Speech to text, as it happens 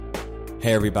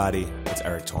Hey everybody, it's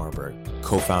Eric Torenberg,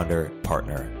 co-founder,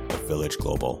 partner of Village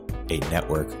Global, a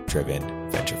network-driven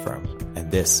venture firm.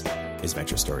 And this is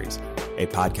Venture Stories, a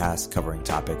podcast covering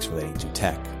topics relating to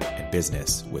tech and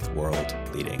business with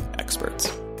world-leading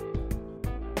experts.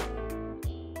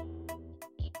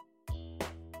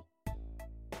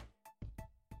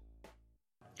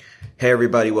 Hey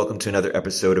everybody, welcome to another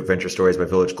episode of Venture Stories by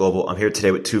Village Global. I'm here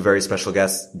today with two very special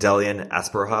guests, Delian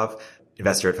Asparouhov,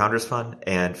 investor at Founders Fund,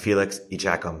 and Felix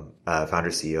Ejeckam,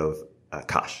 founder CEO of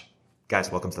Akash.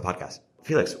 Guys, welcome to the podcast.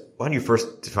 Felix, why don't you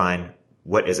first define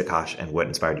what is Akash and what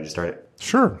inspired you to start it?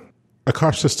 Sure.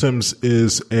 Akash Systems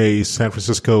is a San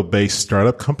Francisco-based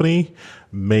startup company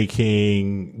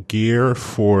making gear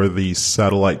for the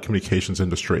satellite communications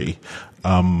industry.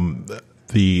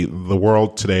 The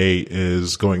world today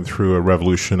is going through a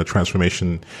revolution, a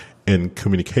transformation in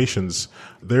communications.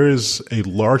 There is a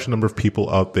large number of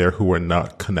people out there who are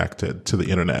not connected to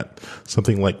the internet.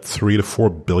 Something like 3 to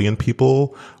 4 billion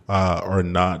people are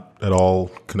not at all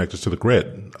connected to the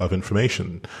grid of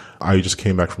information. I just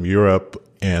came back from Europe,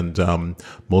 and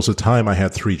most of the time I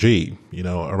had 3G. You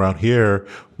know, around here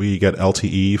we get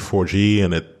LTE, 4G,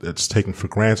 and it's taken for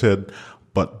granted.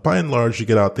 But by and large, you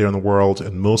get out there in the world,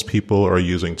 and most people are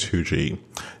using 2G.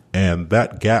 And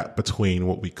that gap between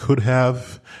what we could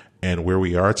have and where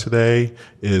we are today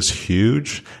is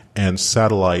huge, and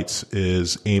satellite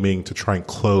is aiming to try and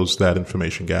close that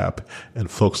information gap.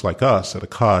 And folks like us at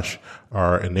Akash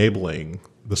are enabling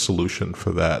the solution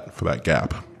for that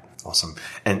gap. Awesome.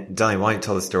 And Delian, why don't you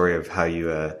tell the story of how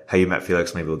you met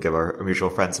Felix? Maybe we'll give our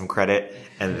mutual friend some credit,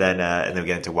 and then we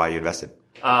get into why you invested.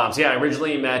 I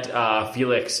originally met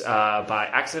Felix by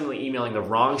accidentally emailing the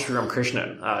wrong Sriram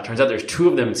Krishnan. Turns out there's two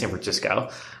of them in San Francisco.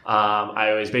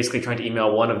 I was basically trying to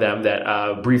email one of them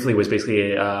that briefly was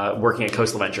basically working at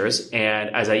Coastal Ventures.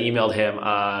 And as I emailed him,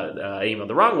 I emailed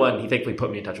the wrong one. He thankfully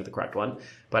put me in touch with the correct one.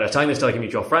 But I was telling this to like a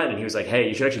mutual friend, and he was like, hey,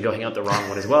 you should actually go hang out with the wrong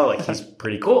one as well. Like, he's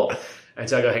pretty cool. And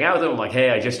so I go hang out with him. I'm like, hey,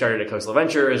 I just started at Coastal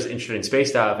Ventures, interested in space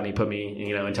stuff. And he put me,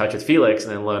 in touch with Felix.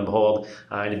 And then lo and behold,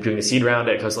 I ended up doing the seed round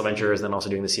at Coastal Ventures and then also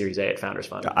doing the Series A at Founders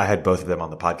Fund. I had both of them on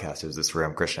the podcast. It was this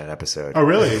Sriram Krishnan episode. Oh,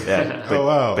 really? Yeah. Oh,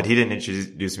 wow. But he didn't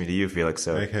introduce me to you, Felix.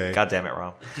 So okay. God damn it,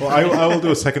 Ram. Well, I will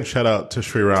do a second shout out to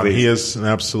Sriram. He is an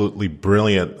absolutely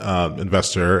brilliant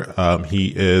investor.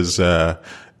 He is a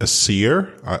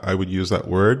seer. I would use that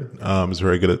word. He's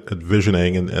very good at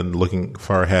visioning and looking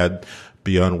far ahead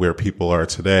beyond where people are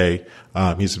today.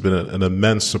 He's been an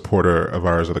immense supporter of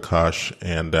ours at Akash,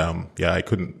 and I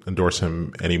couldn't endorse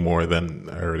him any more than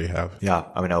I already have. Yeah,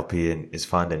 I'm an LP in his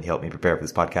fund, and he helped me prepare for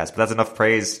this podcast. But that's enough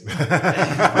praise for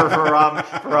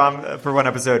one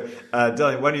episode.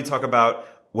 Delian, why don't you talk about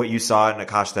what you saw in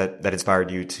Akash that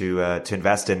inspired you to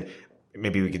invest, and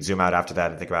maybe we could zoom out after that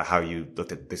and think about how you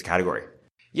looked at this category.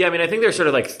 Yeah, I think there's sort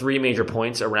of like three major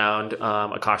points around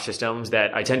Akash Systems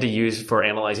that I tend to use for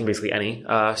analyzing basically any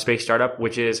space startup,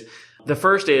 which is the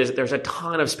first is there's a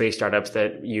ton of space startups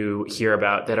that you hear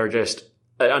about that are just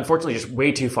unfortunately just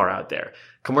way too far out there.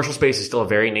 Commercial space is still a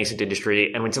very nascent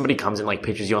industry. And when somebody comes and like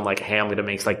pitches you on like, hey, I'm going to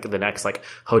make like the next like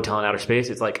hotel in outer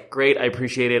space, it's like, great. I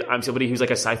appreciate it. I'm somebody who's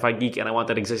like a sci-fi geek and I want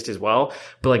that to exist as well.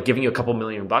 But like giving you a couple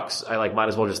 $1,000,000, I like might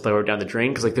as well just throw it down the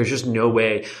drain. Cause like there's just no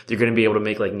way you're going to be able to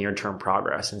make like near term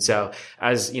progress. And so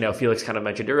as Felix kind of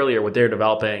mentioned earlier, what they're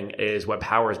developing is what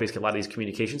powers basically a lot of these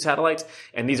communication satellites.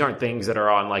 And these aren't things that are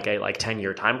on like a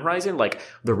 10-year time horizon. Like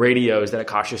the radios that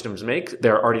Akash Systems make,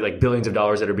 there are already like billions of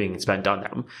dollars that are being spent on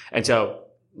them. And so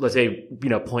let's say,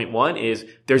 point one is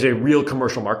there's a real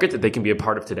commercial market that they can be a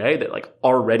part of today that like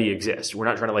already exists. We're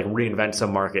not trying to like reinvent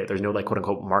some market. There's no like quote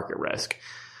unquote market risk.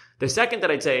 The second that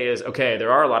I'd say is, okay,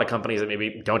 there are a lot of companies that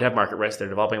maybe don't have market risk. They're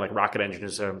developing like rocket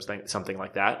engines or something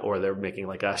like that, or they're making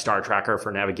like a star tracker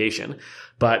for navigation.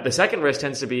 But the second risk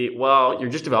tends to be, well, you're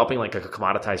just developing like a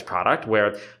commoditized product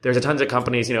where there's a tons of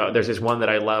companies, there's this one that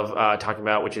I love talking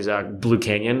about, which is Blue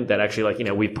Canyon that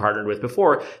actually we've partnered with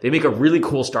before. They make a really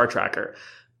cool star tracker.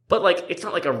 But like, it's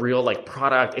not like a real like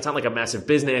product. It's not like a massive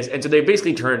business. And so they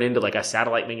basically turn it into like a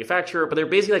satellite manufacturer, but they're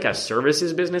basically like a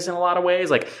services business in a lot of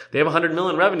ways. Like they have 100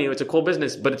 million revenue. It's a cool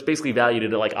business, but it's basically valued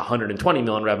at like 120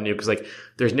 million revenue because like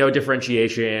there's no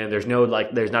differentiation. There's not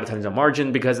a ton of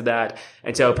margin because of that.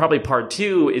 And so probably part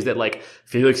two is that like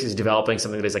Felix is developing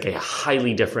something that is like a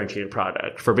highly differentiated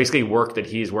product for basically work that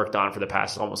he's worked on for the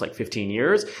past almost like 15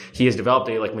 years. He has developed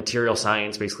a like material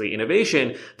science, basically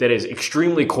innovation that is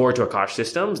extremely core to Akash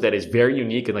Systems, that is very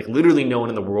unique and like literally no one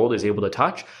in the world is able to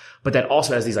touch. but that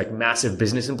also has these like massive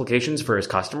business implications for his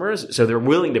customers. So they're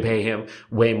willing to pay him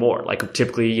way more. Like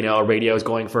typically, a radio is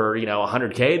going for,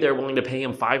 100K. They're willing to pay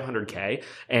him 500K,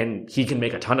 and he can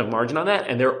make a ton of margin on that.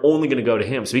 And they're only going to go to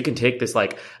him. So he can take this,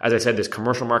 like, as I said, this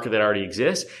commercial market that already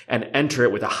exists and enter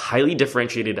it with a highly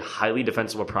differentiated, highly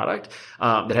defensible product,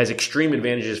 that has extreme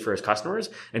advantages for his customers.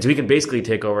 And so he can basically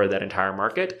take over that entire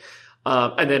market.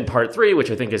 And then part three, which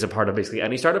I think is a part of basically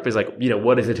any startup, is like,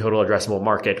 what is the total addressable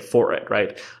market for it,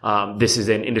 right? This is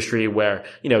an industry where,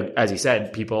 as you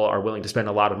said, people are willing to spend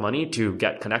a lot of money to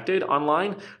get connected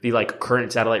online. The like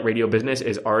current satellite radio business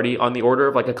is already on the order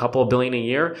of like a couple of billion a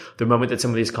year. The moment that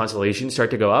some of these constellations start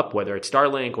to go up, whether it's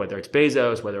Starlink, whether it's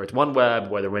Bezos, whether it's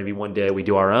OneWeb, whether maybe one day we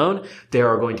do our own, there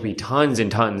are going to be tons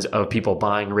and tons of people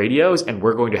buying radios, and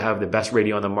we're going to have the best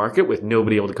radio on the market with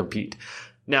nobody able to compete.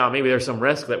 Now, maybe there's some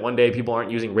risk that one day people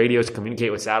aren't using radios to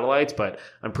communicate with satellites, but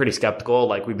I'm pretty skeptical.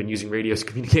 Like, we've been using radios to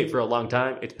communicate for a long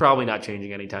time. It's probably not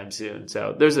changing anytime soon.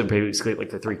 So there's basically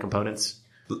like the three components.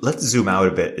 Let's zoom out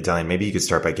a bit, Delian. Maybe you could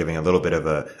start by giving a little bit of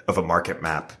a market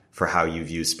map for how you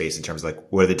view space in terms of like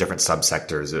what are the different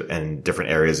subsectors and different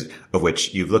areas of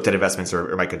which you've looked at investments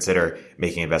or might consider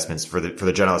making investments for the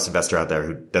generalist investor out there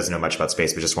who doesn't know much about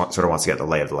space, but just sort of wants to get the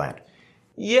lay of the land.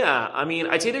 Yeah, I mean,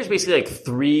 I'd say there's basically like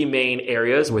three main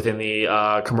areas within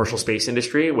the commercial space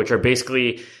industry, which are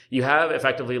basically, you have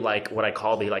effectively like what I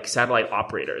call the like satellite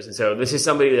operators. And so this is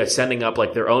somebody that's sending up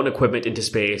like their own equipment into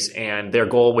space, and their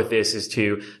goal with this is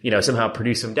to, somehow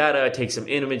produce some data, take some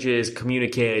images,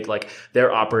 communicate, like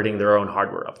they're operating their own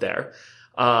hardware up there.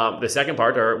 The second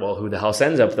part are, well, who the hell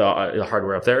sends up the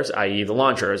hardware up there, i.e. the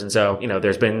launchers. And so,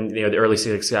 there's been, the early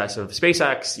success of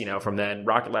SpaceX, from then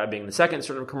Rocket Lab being the second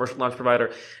sort of commercial launch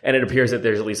provider. And it appears that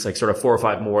there's at least like sort of 4 or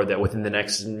 5 more that within the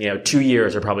next, 2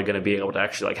 years are probably going to be able to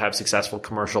actually like have successful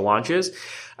commercial launches.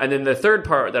 And then the third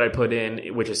part that I put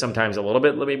in, which is sometimes a little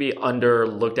bit maybe under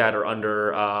looked at or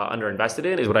under invested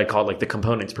in, is what I call like the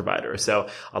components provider. So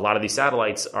a lot of these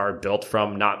satellites are built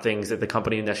from not things that the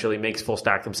company necessarily makes full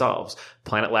stack themselves.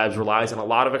 Planet Labs relies on a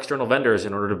lot of external vendors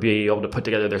in order to be able to put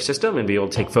together their system and be able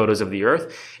to take photos of the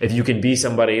Earth. If you can be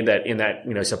somebody that in that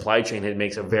supply chain that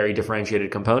makes a very differentiated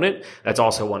component, that's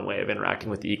also one way of interacting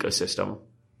with the ecosystem.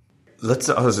 Let's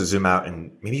also zoom out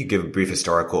and maybe you give a brief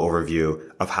historical overview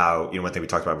of how, one thing we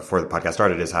talked about before the podcast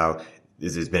started is how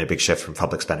there's been a big shift from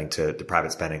public spending to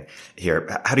private spending here.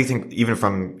 How do you think, even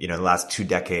from, the last 2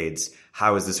 decades,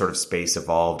 how has this sort of space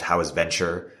evolved? How has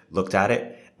venture looked at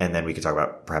it? And then we could talk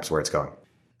about perhaps where it's going.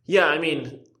 Yeah, I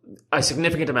mean, a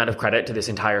significant amount of credit to this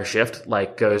entire shift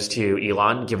goes to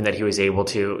Elon, given that he was able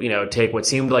to take what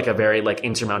seemed like a very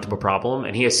insurmountable problem,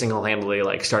 and he has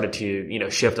single-handedly started to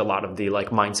shift a lot of the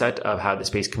mindset of how the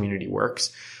space community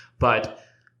works. But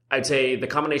I'd say the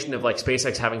combination of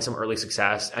SpaceX having some early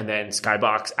success and then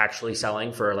Skybox actually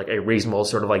selling for a reasonable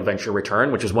sort of venture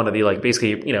return, which is one of the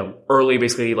early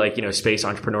space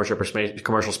entrepreneurship or space,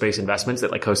 commercial space investments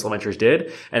that Coastal Ventures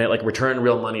did, and it returned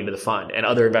real money to the fund, and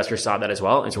other investors saw that as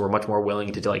well, and so we're much more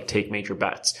willing to take major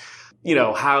bets.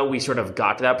 How we sort of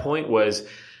got to that point was,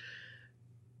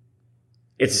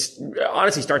 it's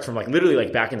honestly starts from literally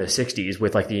back in the 60s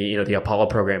with the Apollo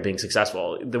program being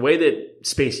successful. The way that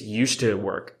space used to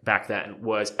work back then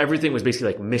was everything was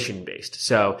basically mission based.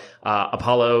 So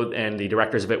Apollo and the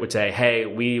directors of it would say, hey,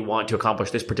 we want to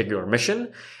accomplish this particular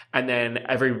mission. And then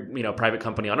every private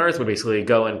company on Earth would basically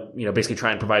go and basically try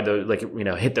and provide those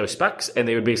hit those specs, and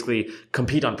they would basically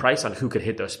compete on price on who could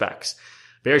hit those specs.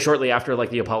 Very shortly after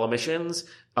the Apollo missions,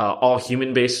 all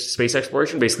human-based space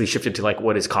exploration basically shifted to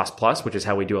what is cost plus, which is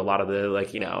how we do a lot of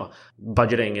the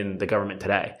budgeting in the government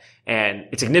today. And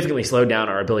it significantly slowed down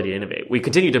our ability to innovate. We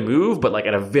continue to move, but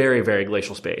at a very, very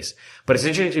glacial pace. But it's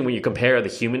interesting when you compare the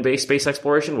human-based space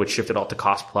exploration, which shifted all to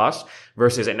cost plus,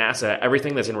 versus at NASA,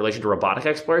 everything that's in relation to robotic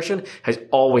exploration has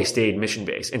always stayed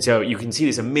mission-based. And so you can see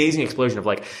this amazing explosion of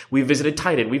we visited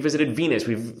Titan, we visited Venus,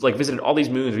 we've visited all these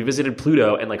moons, we visited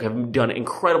Pluto, and have done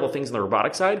incredible things on the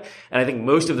robotic side. And I think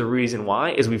most of the reason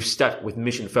why is we've stuck with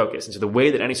mission focus. And so the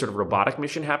way that any sort of robotic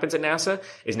mission happens at NASA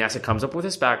is NASA comes up with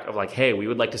a spec of hey, we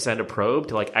would like to send a probe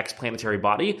to X planetary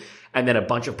body, and then a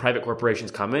bunch of private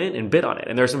corporations come in and bid on it.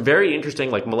 And there's some very interesting,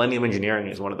 Millennium Engineering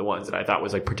is one of the ones that I thought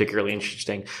was particularly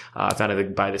interesting,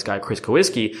 founded by this guy Chris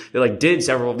Kowiski, that did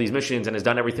several of these missions and has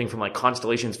done everything from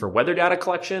constellations for weather data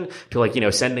collection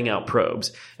to sending out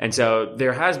probes. And so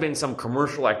there has been some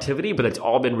commercial activity, but it's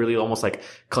all been really almost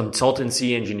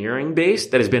consultancy engineering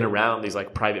based that has been around these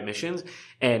private missions.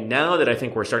 And now that I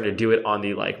think we're starting to do it on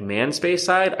the manned space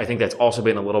side, I think that's also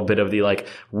been a little bit of the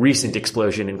recent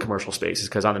explosion in commercial spaces,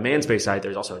 because on the manned space side,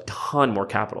 there's also a ton more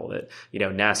capital that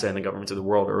NASA and the governments of the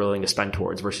world are willing to spend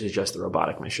towards versus just the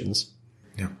robotic missions.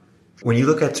 Yeah. When you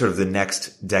look at sort of the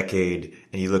next decade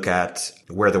and you look at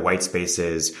where the white space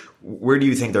is, where do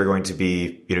you think there are going to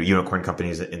be, unicorn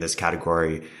companies in this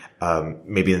category?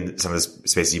 Maybe in some of the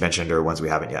spaces you mentioned or ones we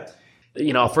haven't yet?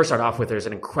 I'll first start off with there's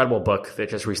an incredible book that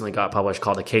just recently got published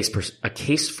called A Case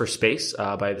for Space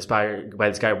by this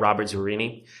guy Robert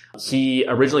Zurini. He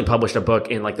originally published a book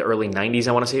in like the early 90s,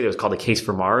 I want to say. It was called A Case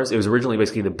for Mars. It was originally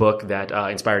basically the book that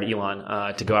inspired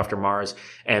Elon to go after Mars.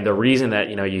 And the reason that,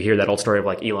 you hear that old story of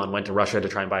like Elon went to Russia to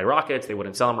try and buy rockets. They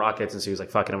wouldn't sell him rockets. And so he was like,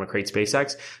 fuck it, I'm going to create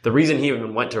SpaceX. The reason he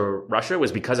even went to Russia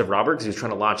was because of Robert, because he was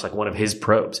trying to launch like one of his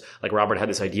probes. Like Robert had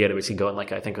this idea to basically go and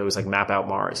like, I think it was like map out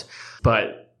Mars.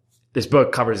 But this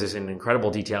book covers this in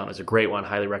incredible detail and it's a great one,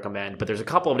 highly recommend. But there's a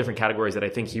couple of different categories that I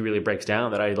think he really breaks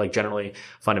down that I like generally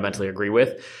fundamentally agree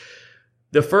with.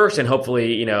 The first and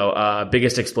hopefully,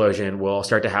 biggest explosion will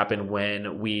start to happen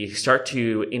when we start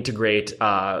to integrate,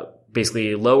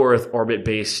 basically low Earth orbit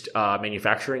based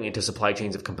manufacturing into supply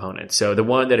chains of components. So the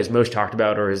one that is most talked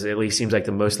about, or is at least seems like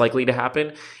the most likely to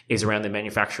happen, is around the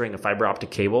manufacturing of fiber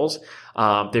optic cables.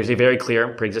 There's a very clear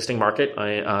pre-existing market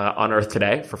on Earth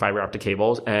today for fiber optic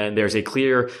cables, and there's a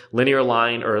clear linear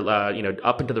line or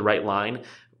up and to the right line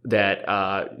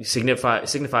that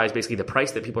signifies basically the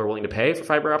price that people are willing to pay for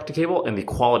fiber optic cable and the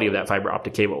quality of that fiber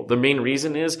optic cable. The main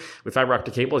reason is with fiber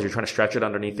optic cables, you're trying to stretch it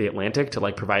underneath the Atlantic to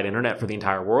like provide internet for the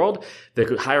entire world.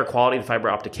 The higher quality of the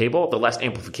fiber optic cable, the less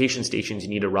amplification stations you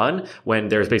need to run when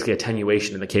there's basically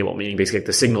attenuation in the cable, meaning basically like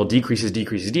the signal decreases,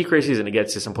 and it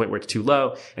gets to some point where it's too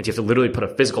low and you have to literally put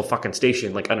a physical fucking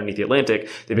station like underneath the Atlantic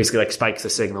that basically like spikes the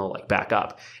signal like back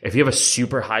up. If you have a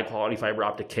super high quality fiber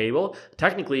optic cable,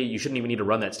 technically you shouldn't even need to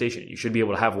run that station. You should be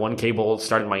able to have one cable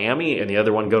start in Miami and the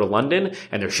other one go to London,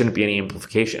 and there shouldn't be any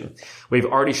amplification. We've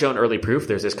already shown early proof.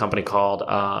 There's this company called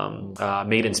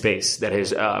Made in Space that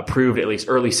has proved at least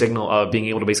early signal of being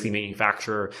able to basically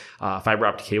manufacture fiber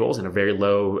optic cables in a very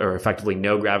low or effectively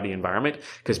no gravity environment,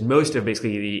 because most of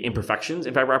basically the imperfections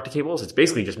in fiber optic cables, it's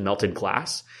basically just melted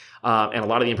glass. And a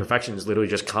lot of the imperfections literally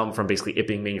just come from basically it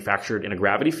being manufactured in a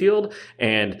gravity field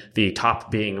and the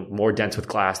top being more dense with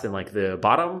glass than like the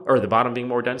bottom, or the bottom being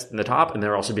more dense than the top, and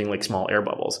there also being like small air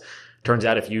bubbles. Turns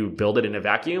out if you build it in a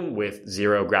vacuum with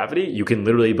zero gravity, you can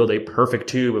literally build a perfect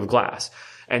tube of glass.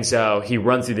 And so he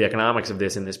runs through the economics of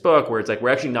this in this book, where it's like, we're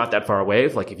actually not that far away.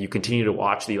 Like if you continue to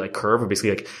watch the like curve of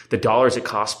basically like the dollars it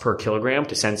costs per kilogram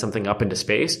to send something up into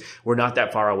space, we're not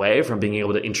that far away from being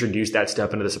able to introduce that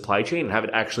stuff into the supply chain and have it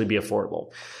actually be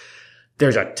affordable.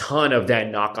 There's a ton of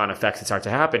then knock-on effects that start to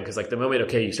happen, because like the moment,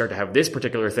 okay, you start to have this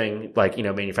particular thing, like,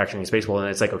 manufacturing space, well, then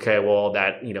it's like, okay, well,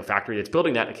 that, factory that's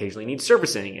building that occasionally needs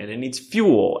servicing and it needs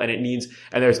fuel and and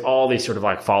there's all these sort of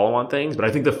like follow-on things. But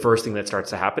I think the first thing that starts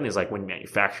to happen is like when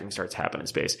manufacturing starts to happen in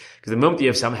space, because the moment you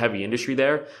have some heavy industry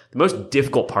there, the most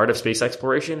difficult part of space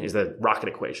exploration is the rocket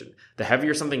equation. The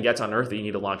heavier something gets on Earth that you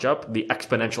need to launch up, the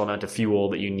exponential amount of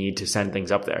fuel that you need to send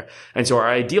things up there. And so our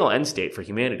ideal end state for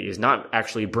humanity is not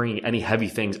actually bringing any heavy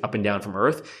things up and down from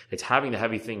Earth. It's having the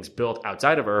heavy things built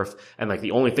outside of Earth, and like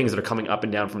the only things that are coming up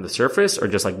and down from the surface are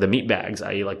just like the meat bags,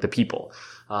 i.e. like the people.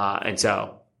 And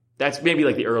so that's maybe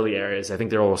like the early areas. I think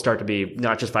there will start to be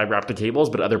not just fiber optic cables,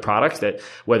 but other products that,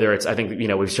 whether it's, I think,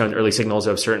 we've shown early signals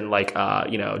of certain like,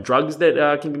 drugs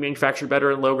that can be manufactured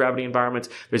better in low gravity environments.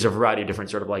 There's a variety of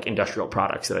different sort of like industrial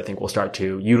products that I think will start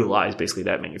to utilize basically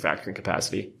that manufacturing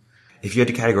capacity. If you had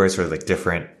to categorize sort of like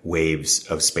different waves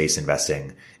of space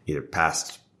investing, either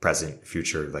past, present,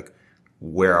 future, like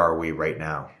where are we right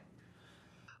now?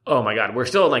 Oh my God, we're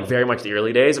still in like very much the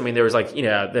early days. I mean, there was like,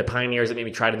 the pioneers that maybe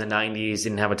tried in the 90s,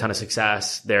 didn't have a ton of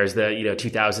success. There's the,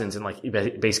 2000s and like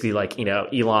basically like,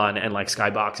 Elon and like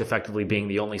Skybox effectively being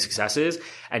the only successes.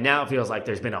 And now it feels like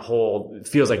there's been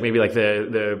feels like maybe like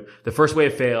the first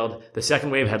wave failed. The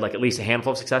second wave had like at least a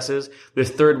handful of successes. The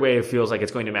third wave feels like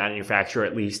it's going to manufacture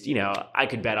at least, I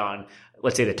could bet on,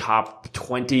 let's say the top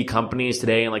 20 companies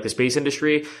today in like the space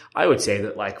industry, I would say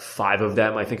that like 5 of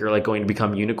them I think are like going to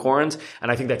become unicorns.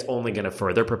 And I think that's only going to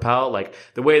further propel. Like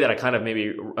the way that I kind of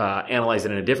maybe analyze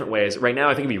it in a different way is right now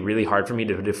I think it'd be really hard for me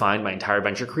to define my entire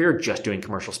venture career just doing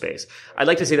commercial space. I'd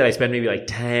like to say that I spend maybe like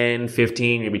 10,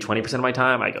 15, maybe 20% of my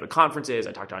time. I go to conferences,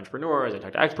 I talk to entrepreneurs, I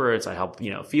talk to experts, I help,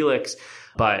 Felix.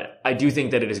 But I do think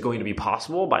that it is going to be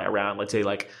possible by around, let's say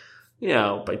like,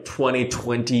 by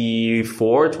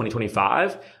 2024,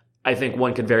 2025, I think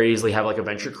one could very easily have like a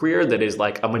venture career that is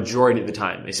like a majority of the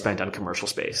time is spent on commercial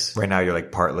space. Right now you're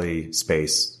like partly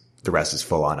space. The rest is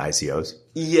full on ICOs.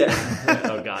 Yeah.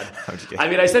 Oh God. I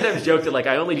mean, I sometimes joke that like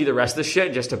I only do the rest of the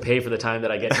shit just to pay for the time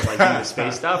that I get to like do the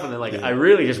space stuff. And then like, I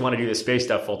really just want to do the space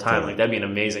stuff full time. Totally. Like that'd be an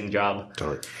amazing job.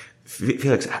 Totally.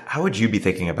 Felix, how would you be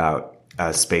thinking about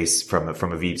space from a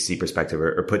VC perspective,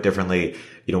 or put differently,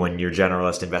 when your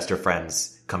generalist investor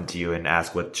friends come to you and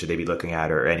ask what should they be looking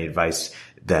at, or any advice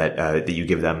that you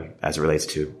give them as it relates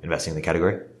to investing in the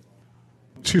category?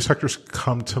 Two sectors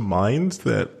come to mind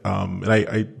that, and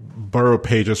I borrow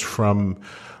pages from,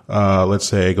 let's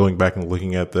say, going back and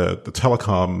looking at the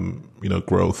telecom,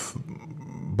 growth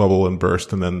bubble and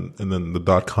burst, and then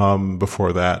the .com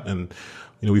before that, and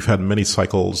we've had many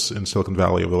cycles in Silicon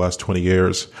Valley over the last 20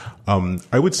 years.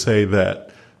 I would say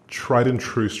that tried and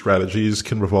true strategies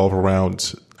can revolve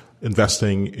around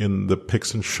investing in the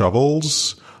picks and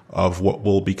shovels of what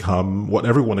will become, what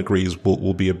everyone agrees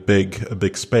will be a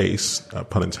big space,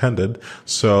 pun intended.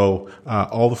 So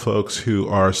all the folks who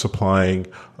are supplying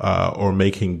or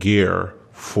making gear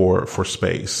for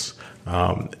space,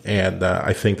 and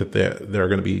I think that there are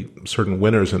going to be certain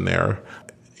winners in there.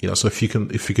 So if you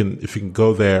can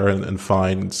go there and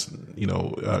find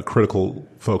critical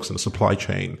folks in the supply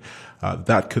chain,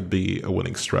 that could be a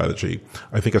winning strategy.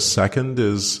 I think a second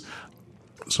is,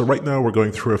 so right now we're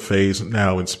going through a phase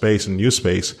now in space and new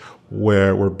space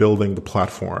where we're building the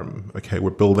platform. Okay,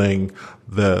 we're building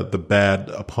the bed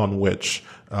upon which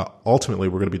ultimately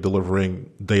we're going to be delivering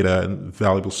data and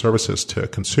valuable services to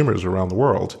consumers around the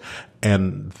world.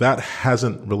 And that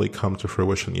hasn't really come to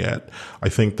fruition yet. I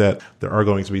think that there are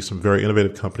going to be some very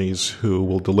innovative companies who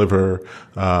will deliver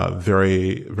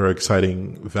very, very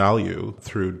exciting value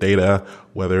through data,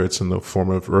 whether it's in the form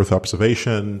of Earth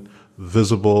observation,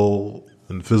 visible,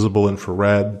 invisible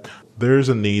infrared. There's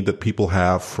a need that people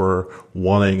have for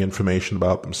wanting information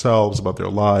about themselves, about their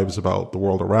lives, about the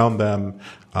world around them,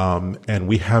 and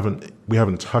we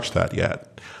haven't touched that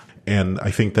yet. And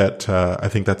I think that's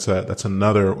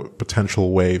another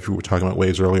potential wave. We were talking about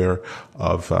waves earlier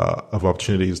of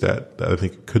opportunities that I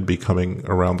think could be coming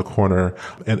around the corner.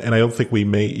 And I don't think we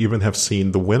may even have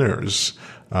seen the winners.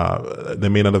 They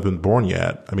may not have been born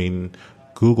yet. I mean,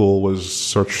 Google was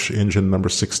search engine number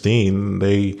 16.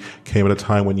 They came at a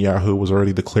time when Yahoo was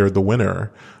already declared the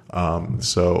winner.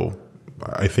 So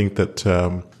I think that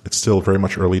it's still very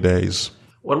much early days.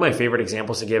 One of my favorite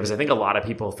examples to give is I think a lot of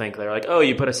people think they're like, oh,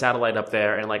 you put a satellite up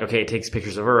there and like, okay, it takes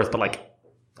pictures of Earth, but like,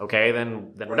 okay,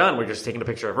 then we're done. We're just taking a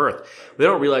picture of Earth. What they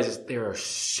don't realize is there are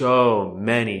so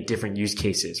many different use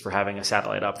cases for having a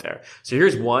satellite up there. So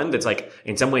here's one that's like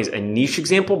in some ways a niche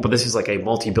example, but this is like a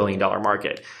multi-billion-dollar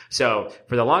market. So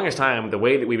for the longest time, the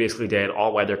way that we basically did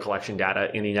all weather collection data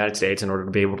in the United States in order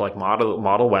to be able to like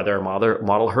model weather,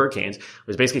 model hurricanes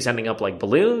was basically sending up like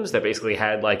balloons that basically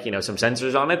had like, some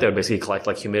sensors on it that would basically collect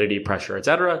like humidity, pressure,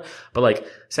 etc. But like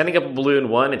sending up a balloon,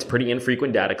 one, it's pretty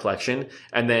infrequent data collection.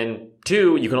 And then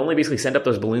two, you can only basically send up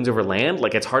those balloons over land.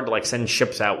 Like it's hard to like send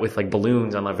ships out with like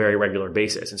balloons on a very regular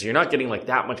basis. And so you're not getting like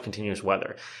that much continuous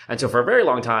weather. And so for a very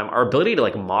long time, our ability to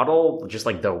like model just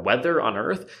like the weather on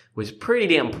Earth was pretty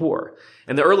damn poor.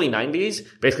 In the early 90s,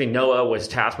 basically NOAA was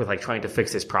tasked with like trying to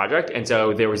fix this project. And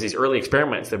so there was these early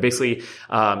experiments that basically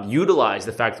utilized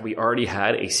the fact that we already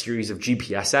had a series of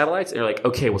GPS satellites. And they're like,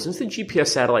 okay, well, since the GPS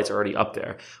satellites are already up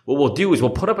there, what we'll do is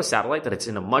we'll put up a satellite that it's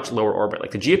in a much lower orbit.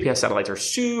 Like the GPS satellites are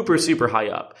super, super high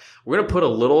up. We're going to put a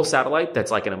little satellite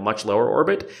that's like in a much lower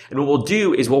orbit. And what we'll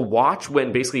do is we'll watch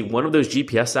when basically one of those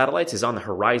GPS satellites is on the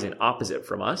horizon opposite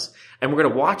from us. And we're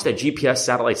going to watch that GPS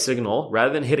satellite signal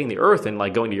rather than hitting the Earth and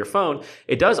like going to your phone.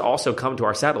 It does also come to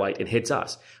our satellite. It hits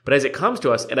us. But as it comes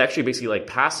to us, it actually basically like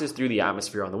passes through the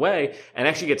atmosphere on the way and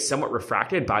actually gets somewhat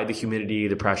refracted by the humidity,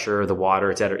 the pressure, the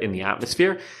water, et cetera, in the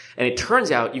atmosphere. And it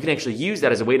turns out you can actually use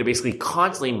that as a way to basically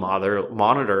constantly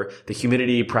monitor the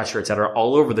humidity, pressure, et cetera,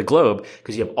 all over the globe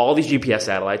because you have all these GPS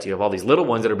satellites. You have all these little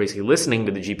ones that are basically listening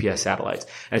to the GPS satellites.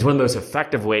 And it's one of the most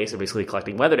effective ways of basically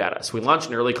collecting weather data. So we launched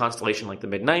an early constellation like the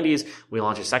mid-90s. We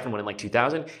launched a second one in like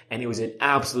 2000, and it was an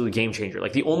absolute game changer.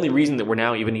 Like the only reason that we're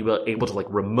now even able to like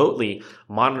remotely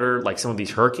monitor like some of these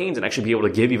hurricanes and actually be able to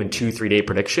give even 2-3 day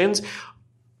predictions,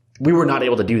 we were not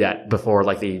able to do that before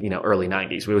like the, early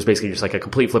 90s. It was basically just like a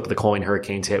complete flip of the coin.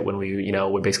 Hurricanes hit when we,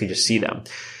 would basically just see them.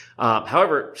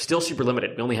 However, still super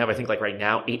limited. We only have, I think like right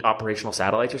now, 8 operational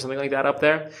satellites or something like that up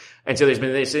there. And so there's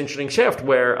been this interesting shift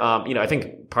where, I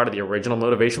think part of the original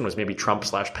motivation was maybe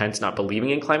Trump/Pence not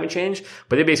believing in climate change,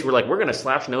 but they basically were like, we're going to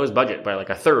slash NOAA's budget by like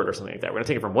a third or something like that. We're going to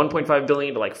take it from $1.5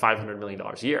 billion to like $500 million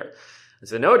a year. And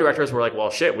so the NOAA directors were like,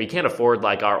 well, shit, we can't afford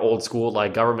like our old school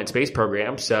like government space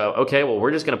program. So, okay, well,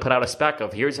 we're just going to put out a spec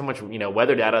of here's how much,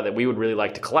 weather data that we would really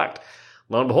like to collect.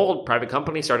 lo and behold, private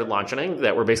companies started launching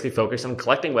that were basically focused on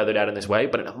collecting weather data in this way,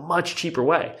 but in a much cheaper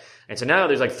way. And so now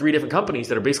there's like 3 different companies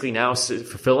that are basically now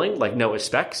fulfilling like NOAA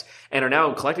specs and are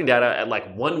now collecting data at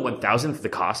like 1/1000th the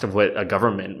cost of what a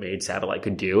government made satellite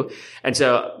could do. And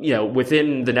so,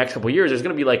 within the next couple of years, there's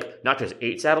going to be like not just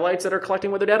 8 satellites that are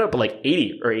collecting weather data, but like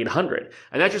 80 or 800.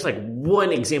 And that's just like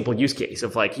one example use case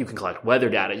of like, you can collect weather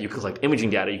data, you can collect imaging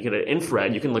data, you can get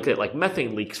infrared, you can look at like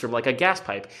methane leaks from like a gas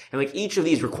pipe. And like each of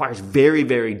these requires very,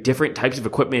 very different types of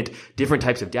equipment, different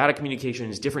types of data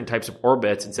communications, different types of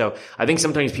orbits. And so I think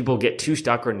sometimes people get too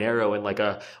stuck or narrow in like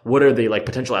what are the like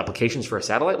potential applications for a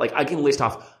satellite? Like I can list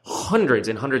off hundreds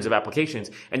and hundreds of applications,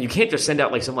 and you can't just send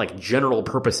out like some like general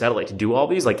purpose satellite to do all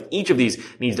these. Like each of these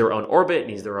needs their own orbit,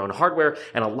 needs their own hardware.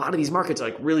 And a lot of these markets are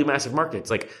like really massive markets.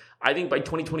 Like I think by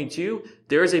 2022,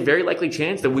 there is a very likely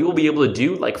chance that we will be able to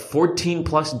do like 14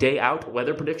 plus day out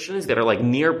weather predictions that are like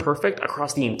near perfect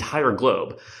across the entire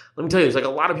globe. Let me tell you, there's like a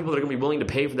lot of people that are going to be willing to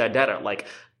pay for that data. Like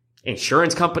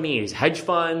insurance companies, hedge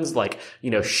funds, like,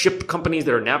 ship companies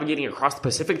that are navigating across the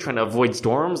Pacific trying to avoid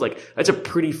storms. Like that's a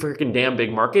pretty freaking damn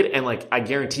big market. And like, I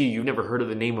guarantee you've never heard of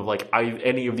the name of like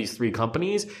any of these 3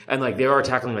 companies. And like, they are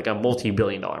tackling like a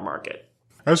multi-billion-dollar market.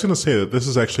 I was going to say that this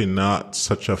is actually not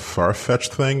such a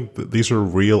far-fetched thing. These are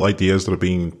real ideas that are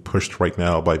being pushed right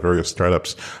now by various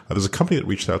startups. There's a company that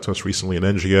reached out to us recently, an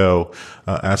NGO,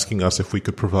 asking us if we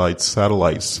could provide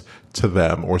satellites to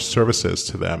them or services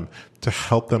to them to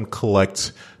help them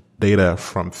collect data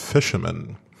from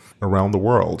fishermen around the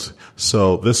world.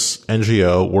 So this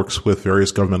NGO works with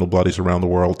various governmental bodies around the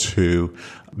world to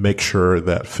make sure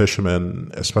that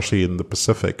fishermen, especially in the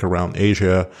Pacific around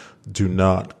Asia, do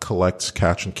not collect,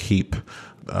 catch, and keep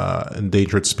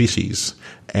endangered species.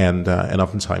 And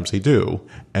oftentimes they do.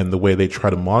 And the way they try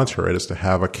to monitor it is to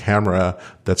have a camera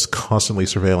that's constantly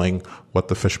surveilling what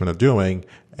the fishermen are doing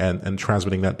and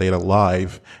transmitting that data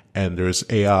live. And there's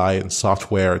AI and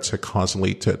software to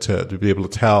constantly to be able to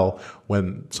tell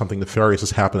when something nefarious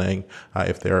is happening.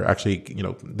 If they're actually,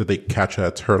 did they catch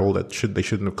a turtle that they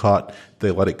shouldn't have caught? Did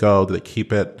they let it go? Did they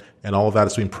keep it? And all of that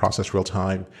is being processed real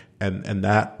time. And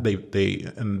that they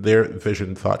and their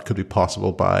vision thought could be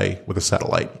possible with a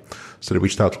satellite. So they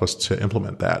reached out to us to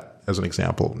implement that as an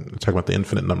example. We're talking about the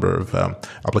infinite number of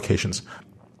applications.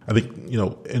 I think,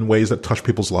 in ways that touch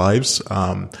people's lives,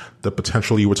 the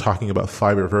potential you were talking about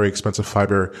fiber, very expensive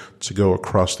fiber to go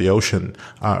across the ocean,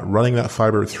 running that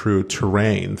fiber through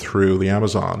terrain, through the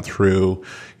Amazon, through,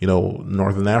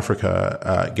 Northern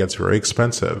Africa, gets very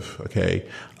expensive. Okay.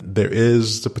 There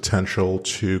is the potential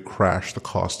to crash the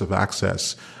cost of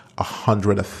access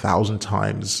 100, 1,000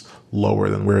 times lower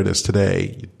than where it is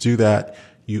today. You do that,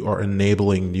 you are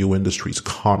enabling new industries,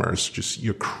 commerce.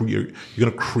 You're going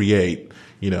to create,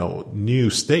 new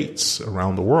states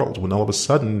around the world when all of a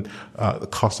sudden the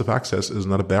cost of access is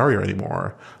not a barrier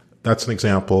anymore. That's an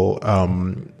example.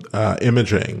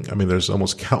 Imaging. I mean, there's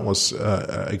almost countless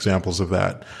examples of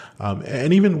that.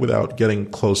 And even without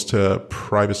getting close to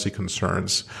privacy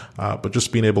concerns, but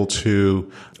just being able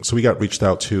to, so we got reached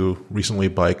out to recently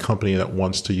by a company that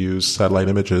wants to use satellite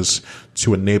images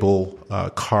to enable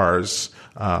cars,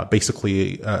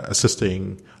 basically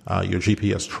assisting your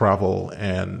GPS travel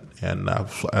and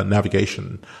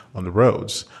navigation on the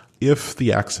roads. If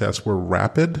the access were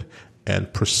rapid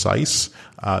and precise,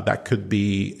 that could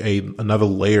be another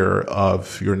layer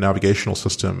of your navigational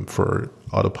system for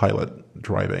autopilot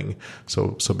driving.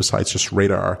 So besides just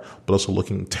radar, but also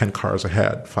looking 10 cars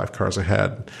ahead, 5 cars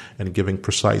ahead, and giving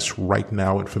precise right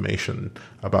now information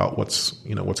about what's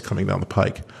coming down the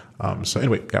pike. So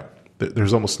anyway, yeah.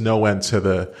 There's almost no end to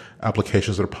the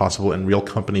applications that are possible in real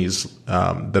companies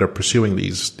that are pursuing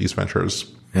these ventures.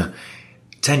 Yeah.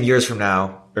 10 years from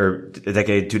now, or a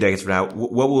decade, 2 decades from now,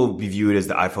 what will be viewed as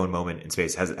the iPhone moment in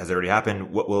space? Has it already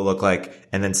happened? What will it look like?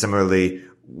 And then similarly,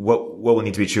 what will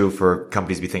need to be true for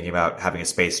companies to be thinking about having a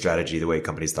space strategy the way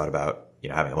companies thought about,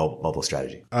 having a mobile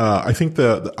strategy? I think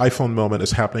the iPhone moment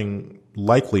is happening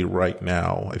likely right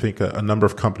now. I think a number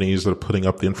of companies that are putting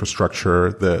up the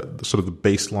infrastructure, the sort of the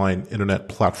baseline internet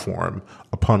platform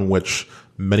upon which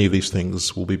many of these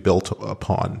things will be built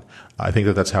upon. I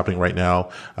think that's happening right now.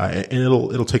 And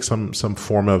it'll take some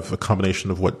form of a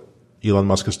combination of what Elon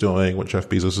Musk is doing, what Jeff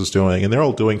Bezos is doing, and they're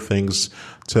all doing things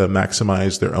to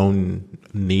maximize their own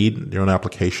need, their own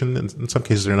application. And in some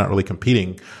cases, they're not really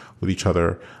competing with each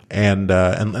other. And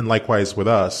likewise with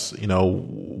us,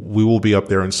 we will be up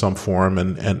there in some form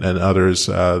and others,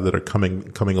 that are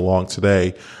coming along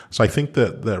today. So I think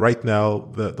that right now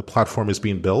the platform is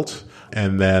being built,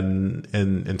 and then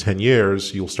in 10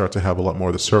 years, you'll start to have a lot more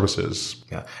of the services.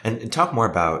 Yeah. And talk more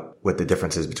about what the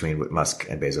difference is between what Musk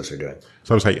and Bezos are doing.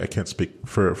 So I can't speak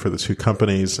for the two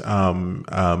companies. I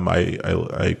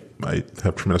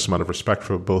have tremendous amount of respect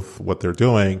for both what they're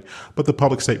doing, but the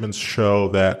public statements show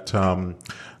that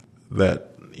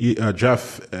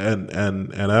Jeff and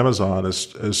Amazon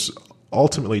is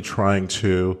ultimately trying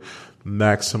to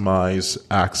maximize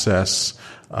access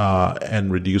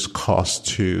and reduce cost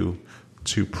to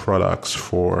products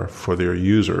for their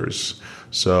users.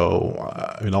 So,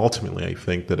 ultimately, I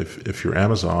think that if you're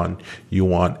Amazon, you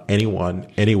want anyone,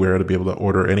 anywhere to be able to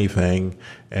order anything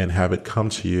and have it come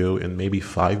to you in maybe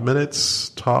 5 minutes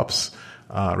tops,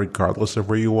 regardless of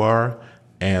where you are.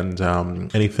 And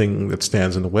anything that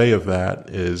stands in the way of that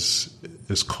is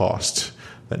cost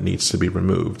that needs to be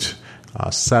removed.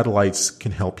 Satellites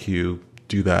can help you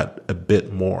do that a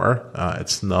bit more.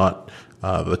 It's not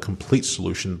the complete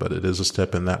solution, but it is a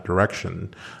step in that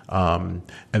direction. And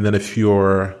then if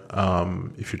you're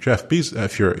Jeff Bezos,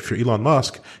 if you're Elon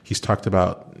Musk, he's talked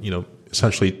about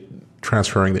essentially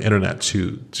transferring the internet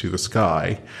to the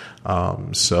sky.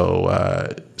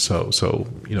 So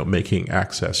making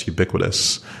access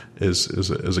ubiquitous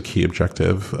is a key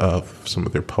objective of some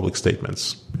of their public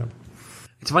statements. Yeah.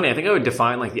 It's funny. I think I would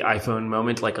define like the iPhone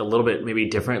moment like a little bit maybe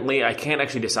differently. I can't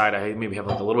actually decide. I maybe have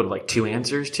like a little bit of like two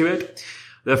answers to it.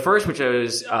 The first, which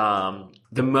is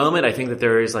the moment I think that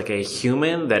there is like a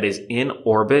human that is in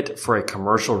orbit for a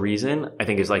commercial reason, I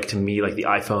think is like to me like the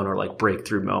iPhone or like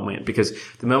breakthrough moment. Because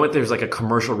the moment there's like a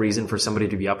commercial reason for somebody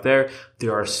to be up there,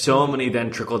 there are so many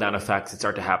then trickle down effects that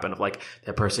start to happen of like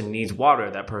that person needs water,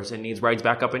 that person needs rides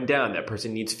back up and down, that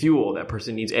person needs fuel, that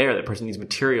person needs air, that person needs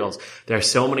materials. There are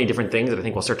so many different things that I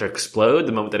think will start to explode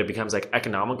the moment that it becomes like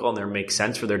economical and there makes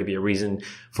sense for there to be a reason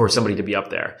for somebody to be up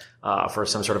there for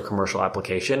some sort of commercial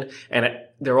application. And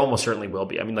there almost certainly will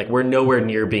be. I mean, like we're nowhere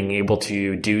near being able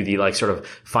to do the like sort of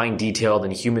fine detailed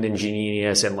and human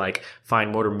ingenious and like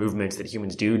fine motor movements that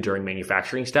humans do during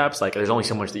manufacturing steps. Like there's only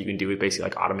so much that you can do with basically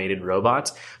like automated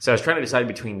robots. So I was trying to decide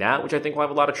between that, which I think will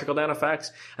have a lot of trickle down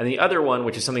effects, and the other one,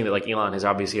 which is something that like Elon has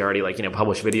obviously already like,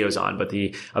 published videos on, but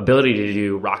the ability to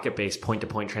do rocket based point to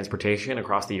point transportation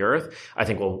across the earth, I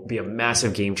think will be a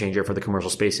massive game changer for the commercial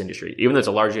space industry. Even though it's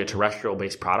a largely a terrestrial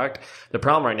based product, the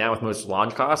problem right now with most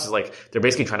launch costs is like they're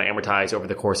basically trying to amortize over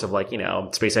the course of like,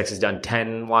 SpaceX has done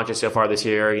 10 launches so far this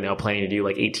year, planning to do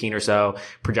like 18 or so,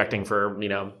 projecting for,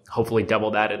 hopefully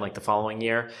double that in like the following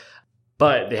year.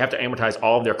 But they have to amortize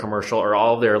all of their commercial or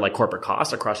all of their like corporate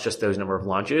costs across just those number of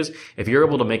launches. If you're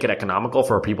able to make it economical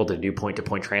for people to do point to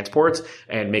point transports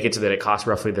and make it so that it costs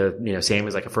roughly the, same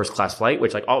as like a first class flight,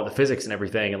 which like all the physics and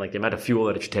everything and like the amount of fuel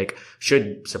that it should take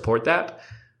should support that.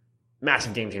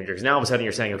 Massive game changer. Because now all of a sudden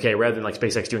you're saying, okay, rather than like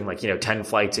SpaceX doing like, 10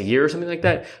 flights a year or something like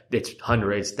that, it's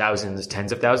hundreds, thousands,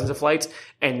 tens of thousands of flights.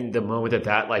 And the moment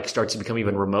that like starts to become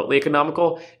even remotely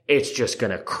economical, it's just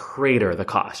going to crater the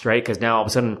cost, right? Because now all of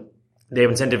a sudden they have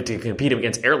incentive to compete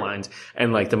against airlines.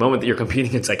 And like the moment that you're competing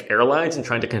against like airlines and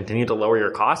trying to continue to lower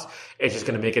your costs, it's just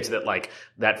going to make it so that like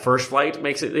that first flight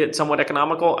makes it somewhat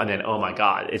economical. And then, oh my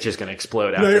God, it's just going to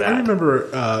explode after that. I remember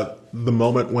the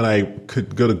moment when I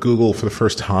could go to Google for the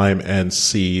first time and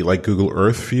see like Google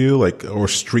Earth View, or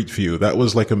Street View. That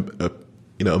was like a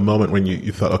moment when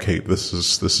you thought, okay, this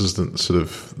is the sort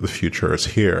of the future is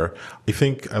here. I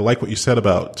think I like what you said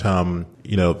about,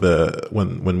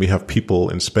 when we have people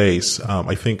in space.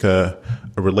 I think a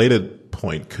related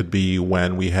point could be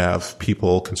when we have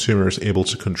people, consumers, able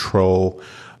to control,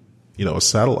 a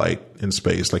satellite in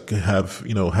space, like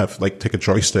take a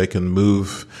joystick and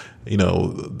move,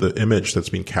 the image that's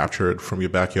being captured from your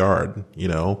backyard,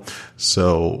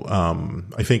 So,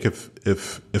 I think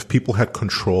if people had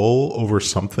control over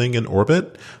something in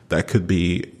orbit, that could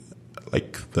be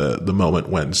like the moment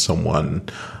when someone,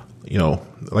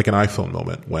 like an iPhone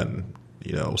moment when,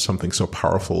 something so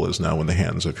powerful is now in the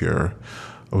hands of an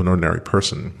ordinary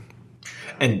person.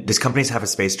 And does companies have a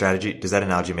space strategy? Does that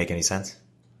analogy make any sense?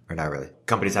 Or not really?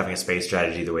 Companies having a space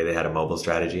strategy the way they had a mobile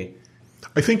strategy?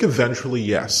 I think eventually,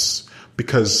 yes,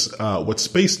 because what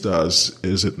space does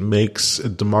is it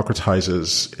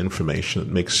democratizes information. It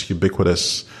makes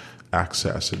ubiquitous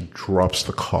access. It drops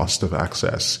the cost of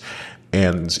access.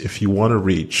 And if you want to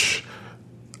reach,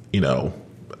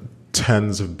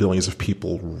 tens of billions of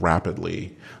people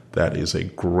rapidly, that is a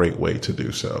great way to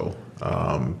do so.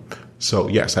 So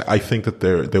yes, I think that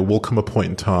there will come a point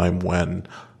in time when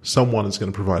someone is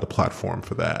going to provide a platform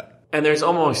for that. And there's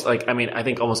almost like, I mean, I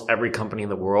think almost every company in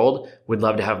the world would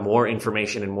love to have more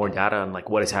information and more data on like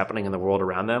what is happening in the world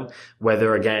around them.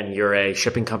 Whether again, you're a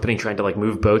shipping company trying to like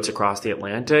move boats across the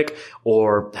Atlantic,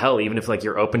 or hell, even if like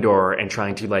you're Open Door and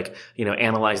trying to like,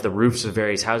 analyze the roofs of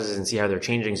various houses and see how they're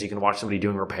changing so you can watch somebody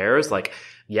doing repairs. Like,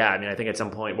 yeah, I mean, I think at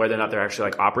some point, whether or not they're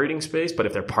actually like operating space, but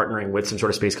if they're partnering with some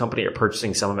sort of space company or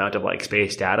purchasing some amount of like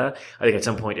space data, I think at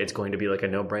some point it's going to be like a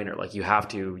no-brainer. Like you have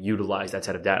to utilize that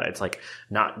set of data. It's like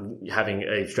not having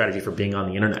a strategy for being on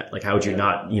the internet. Like how would you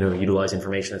not, utilize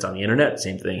information that's on the internet?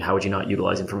 Same thing. How would you not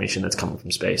utilize information that's coming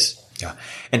from space? Yeah.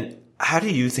 And how do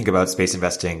you think about space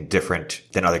investing different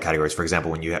than other categories? For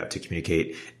example, when you have to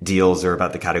communicate deals or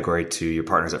about the category to your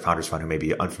partners at Founders Fund who may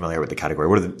be unfamiliar with the category,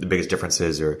 what are the biggest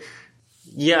differences or...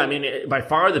 Yeah, I mean, by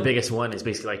far the biggest one is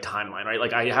basically like timeline, right?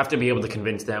 Like I have to be able to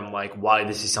convince them like why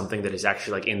this is something that is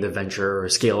actually like in the venture or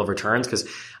scale of returns. Cause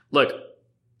look,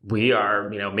 we are,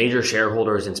 major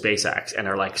shareholders in SpaceX and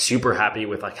are like super happy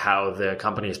with like how the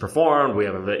company has performed. We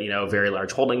have, very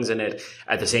large holdings in it.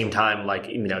 At the same time, like,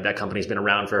 that company's been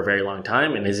around for a very long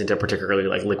time and isn't a particularly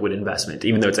like liquid investment,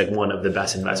 even though it's like one of the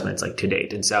best investments like to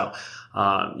date. And so,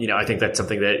 I think that's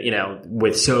something that,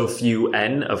 with so few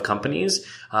N of companies,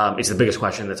 it's the biggest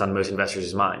question that's on most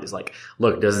investors' mind is like,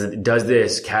 look, does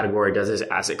this category, does this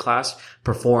asset class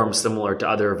perform similar to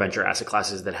other venture asset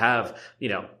classes that have,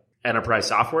 enterprise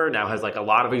software now has like a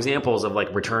lot of examples of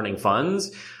like returning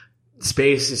funds.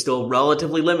 Space is still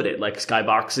relatively limited. Like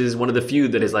Skybox is one of the few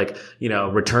that is like,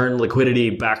 return liquidity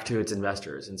back to its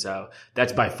investors. And so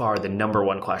that's by far the number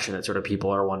one question that sort of people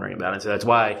are wondering about. And so that's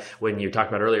why when you talked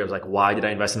about earlier, it was like, why did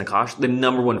I invest in Akash? The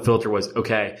number one filter was,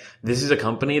 okay, this is a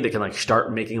company that can like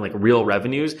start making like real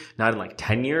revenues, not in like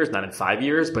 10 years, not in 5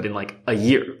 years, but in like a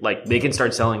year. Like they can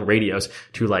start selling radios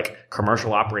to like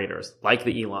commercial operators, like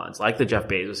the Elons, like the Jeff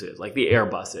Bezoses, like the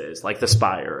Airbuses, like the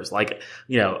Spires, like,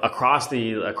 across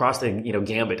the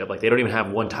gambit of like, they don't even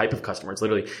have one type of customer. It's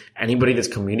literally anybody that's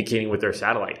communicating with their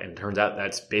satellite. And it turns out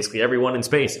that's basically everyone in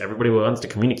space. Everybody wants to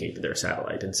communicate to their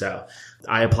satellite. And so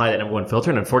I apply that number one filter.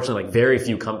 And unfortunately, like very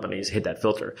few companies hit that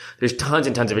filter. There's tons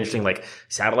and tons of interesting like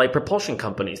satellite propulsion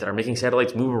companies that are making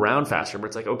satellites move around faster. But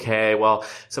it's like, okay, well,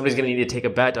 somebody's going to need to take a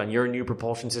bet on your new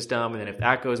propulsion system. And then if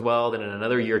that goes well, then in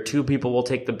another year, 2 people will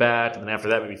take the bet. And then after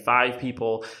that, maybe 5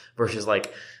 people versus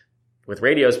like with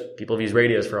radios, people have used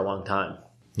radios for a long time.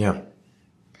 Yeah.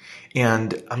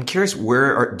 And I'm curious,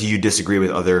 do you disagree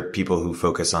with other people who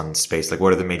focus on space? Like,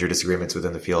 what are the major disagreements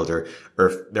within the field, or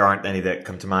if there aren't any that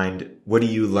come to mind, what do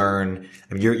you learn?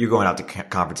 I mean, you're going out to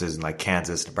conferences in like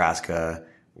Kansas, Nebraska.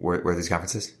 Where are these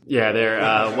conferences? Yeah,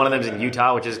 they're one of them's in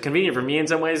Utah, which is convenient for me in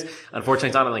some ways. Unfortunately,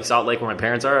 it's not in like Salt Lake where my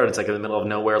parents are. It's like in the middle of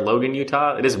nowhere, Logan,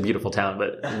 Utah. It is a beautiful town,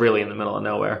 but really in the middle of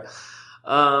nowhere.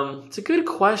 It's a good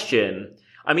question.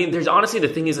 I mean, there's honestly, the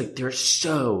thing is like, there's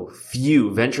so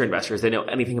few venture investors that know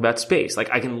anything about space. Like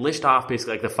I can list off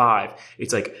basically like the 5.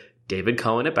 It's like David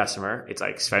Cohen at Bessemer. It's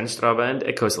like Sven Strabend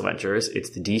at Coastal Ventures. It's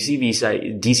the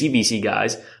DCVC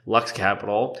guys, Lux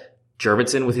Capital,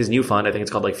 Jurvetson with his new fund. I think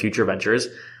it's called like Future Ventures.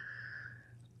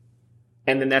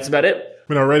 And then that's about it.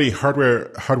 I mean, already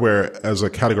hardware as a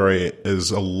category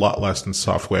is a lot less than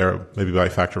software, maybe by a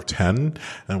factor of 10.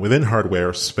 And within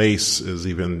hardware, space is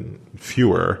even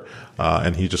fewer.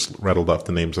 And he just rattled off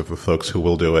the names of the folks who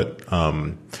will do it.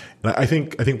 And I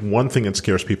think one thing that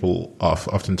scares people off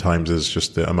oftentimes is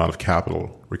just the amount of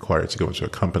capital required to go into a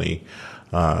company,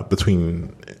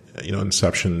 between,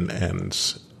 inception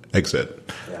and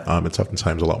exit. Yeah. It's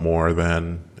oftentimes a lot more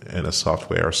than in a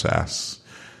software or SaaS.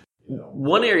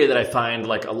 One area that I find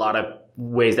like a lot of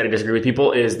ways that I disagree with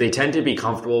people is they tend to be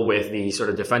comfortable with the sort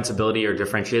of defensibility or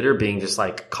differentiator being just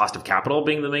like cost of capital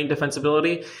being the main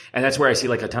defensibility. And that's where I see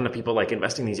like a ton of people like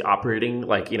investing these operating,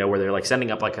 like, where they're like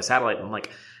sending up like a satellite. And I'm like,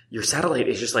 your satellite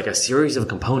is just like a series of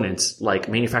components like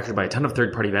manufactured by a ton of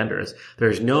third-party vendors.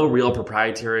 There's no real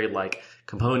proprietary like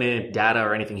component data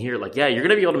or anything here. Like, yeah, you're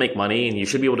going to be able to make money and you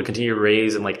should be able to continue to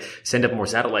raise and like send up more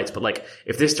satellites. But like,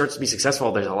 if this starts to be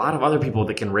successful, there's a lot of other people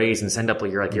that can raise and send up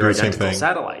like your identical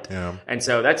satellite. Yeah. And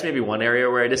so that's maybe one area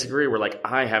where I disagree, where like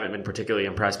I haven't been particularly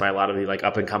impressed by a lot of the like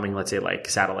up and coming, let's say like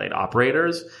satellite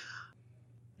operators.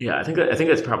 Yeah, I think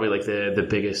that's probably like the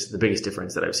biggest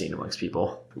difference that I've seen amongst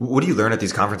people. What do you learn at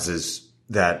these conferences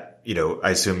that,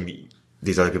 I assume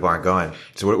these other people aren't going?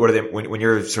 So what are they, when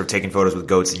you're sort of taking photos with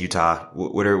goats in Utah,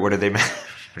 what are they, I'm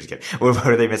just kidding. What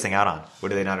are they missing out on? What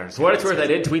do they not understand? For what it's worth, I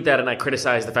did tweet that and I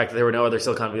criticized the fact that there were no other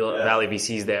Silicon Valley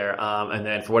VCs there. And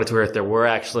then for what it's worth, there were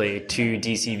actually 2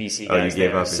 DC VC guys. Oh, you gave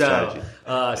up your strategy.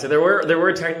 So there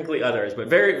were technically others, but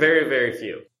very, very, very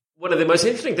few. One of the most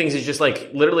interesting things is just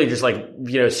like literally just like,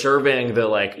 surveying the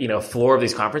like, floor of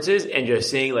these conferences and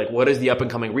just seeing like what is the up and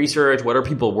coming research? What are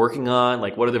people working on?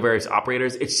 Like what are the various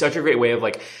operators? It's such a great way of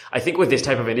like, I think with this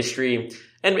type of industry,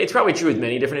 and it's probably true with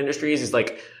many different industries, is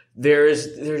like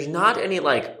there's not any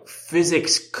like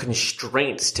physics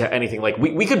constraints to anything. Like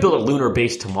we could build a lunar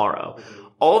base tomorrow.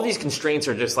 All of these constraints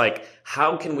are just like,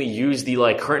 how can we use the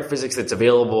like current physics that's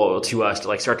available to us to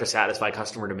like start to satisfy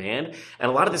customer demand? And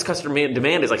a lot of this customer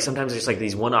demand is like sometimes just like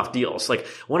these one-off deals. Like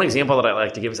one example that I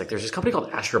like to give is like there's this company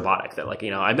called Asparouhov that like,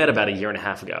 I met about a year and a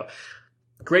half ago.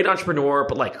 Great entrepreneur,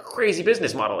 but like crazy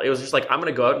business model. It was just like, I'm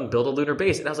going to go out and build a lunar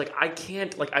base. And I was like, I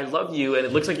can't, like, I love you. And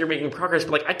it looks like you're making progress,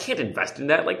 but like, I can't invest in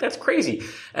that. Like, that's crazy.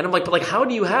 And I'm like, but like, how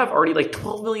do you have already like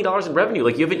 $12 million in revenue?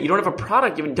 Like you don't have a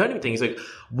product. You haven't done anything. He's like,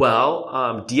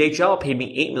 well, DHL paid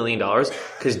me $8 million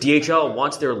because DHL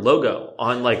wants their logo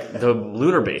on like the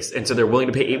lunar base. And so they're willing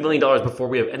to pay $8 million before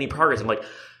we have any progress. I'm like,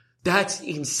 that's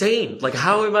insane. Like,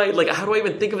 how do I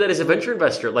even think of that as a venture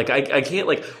investor? Like, I can't,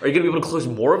 like, are you going to be able to close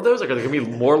more of those? Like, are there going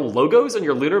to be more logos on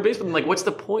your lunar base? But like, what's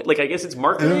the point? Like, I guess it's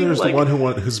marketing. And then there's like, the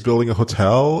one who's building a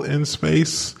hotel in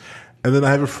space. And then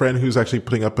I have a friend who's actually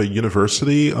putting up a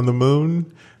university on the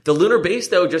moon. The lunar base,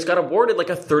 though, just got awarded like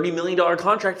a $30 million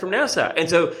contract from NASA. And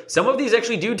so some of these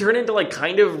actually do turn into like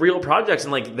kind of real projects.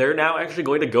 And like they're now actually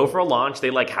going to go for a launch.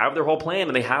 They like have their whole plan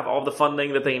and they have all the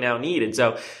funding that they now need. And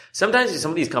so sometimes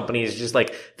some of these companies just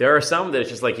like, there are some that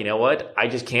it's just like, you know what? I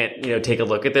just can't, take a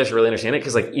look at this, really understand it.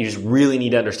 Because like you just really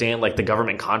need to understand like the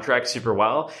government contract super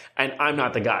well. And I'm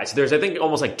not the guy. So there's, I think,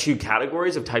 almost like two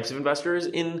categories of types of investors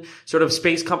in sort of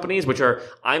space companies, which are,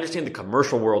 I understand the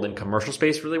commercial world and commercial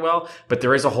space really well, but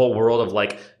there is a whole world of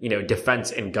like,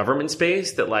 defense and government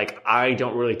space that like I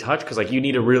don't really touch because like you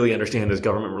need to really understand those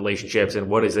government relationships and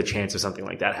what is the chance of something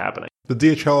like that happening. The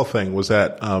DHL thing, was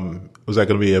that going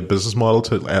to be a business model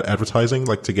to advertising,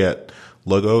 like to get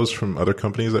logos from other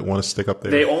companies that want to stick up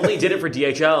there? They only did it for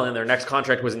DHL and their next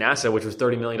contract was NASA, which was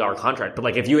 $30 million contract. But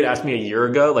like if you had asked me a year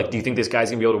ago, like, do you think this guy's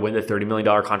gonna be able to win the $30 million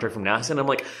contract from NASA? And I'm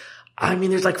like, I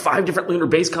mean, there's like 5 different lunar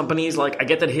base companies. Like, I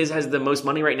get that his has the most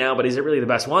money right now, but is it really the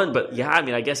best one? But yeah, I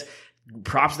mean, I guess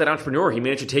props to that entrepreneur. He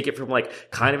managed to take it from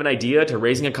like kind of an idea to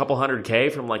raising a couple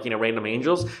 $100K from like, random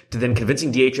angels to then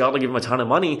convincing DHL to give him a ton of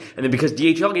money. And then because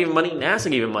DHL gave him money, NASA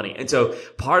gave him money. And so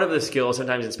part of the skill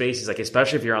sometimes in space is like,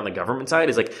 especially if you're on the government side,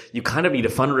 is like you kind of need to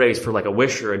fundraise for like a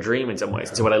wish or a dream in some ways.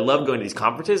 And so what I love going to these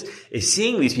conferences is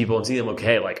seeing these people and see them,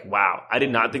 okay, like, wow, I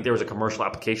did not think there was a commercial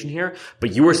application here,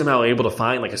 but you were somehow able to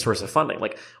find like a source of funding.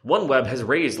 Like OneWeb has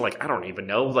raised like, I don't even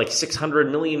know, like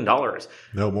 $600 million.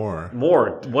 No more.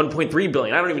 1.3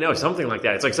 billion. I don't even know, something like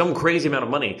that. It's like some crazy amount of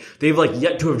money. They've like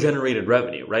yet to have generated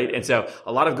revenue, right? And so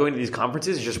a lot of going to these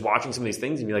conferences is just watching some of these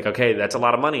things and be like, okay, that's a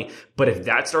lot of money. But if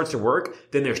that starts to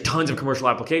work, then there's tons of commercial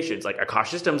applications. Like Akash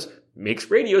Systems makes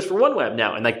radios for OneWeb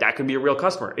now. And like that could be a real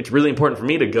customer. It's really important for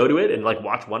me to go to it and like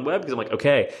watch OneWeb because I'm like,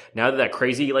 okay, now that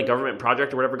crazy like government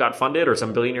project or whatever got funded or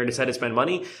some billionaire decided to spend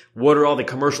money, what are all the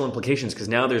commercial implications? Because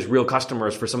now there's real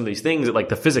customers for some of these things that like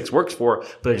the physics works for,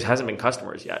 but there just hasn't been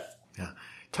customers yet. Yeah.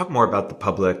 Talk more about the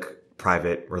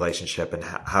public-private relationship and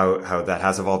how that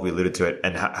has evolved. We alluded to it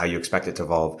and how you expect it to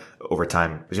evolve over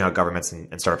time. Because, governments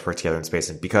and startups work together in space.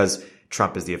 And because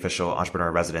Trump is the official entrepreneur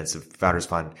in residence of Founders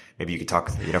Fund, maybe you could talk,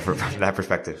 from that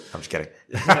perspective. I'm just kidding.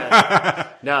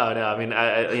 No. I mean,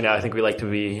 I think we like to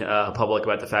be public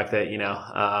about the fact that,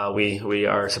 we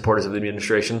are supporters of the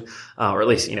administration, or at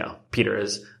least, Peter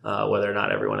is, whether or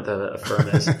not everyone at the firm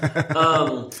is.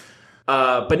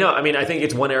 But no, I mean, I think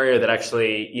it's one area that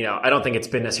actually, I don't think it's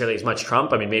been necessarily as much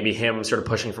Trump. I mean, maybe him sort of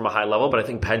pushing from a high level, but I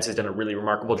think Pence has done a really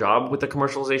remarkable job with the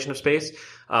commercialization of space.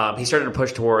 He started to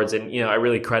push towards, and, I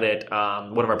really credit,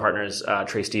 one of our partners,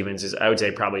 Trey Stevens is, I would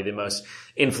say, probably the most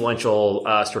influential,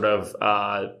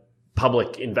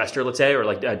 public investor, let's say, or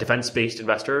like a defense-based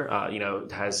investor,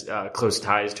 has, close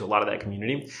ties to a lot of that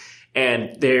community.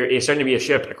 And there is starting to be a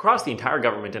shift across the entire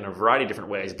government in a variety of different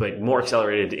ways, but more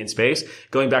accelerated in space,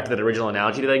 going back to that original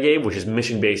analogy that I gave, which is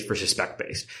mission-based versus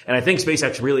spec-based. And I think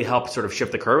SpaceX really helped sort of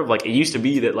shift the curve. Like, it used to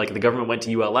be that, like, the government went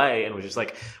to ULA and was just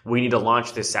like, we need to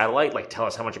launch this satellite, like, tell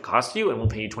us how much it costs you, and we'll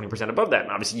pay you 20% above that.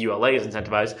 And obviously ULA is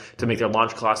incentivized to make their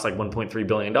launch cost like $1.3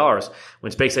 billion.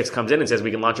 When SpaceX comes in and says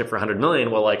we can launch it for $100 million,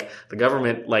 well, like, the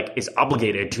government, like, is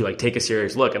obligated to, like, take a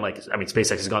serious look. And, like, I mean,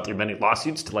 SpaceX has gone through many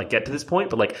lawsuits to, like, get to this point,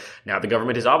 but, like, now the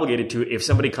government is obligated to, if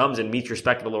somebody comes and meets your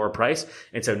spec at a lower price.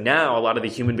 And so now a lot of the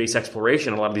human-based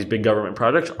exploration, a lot of these big government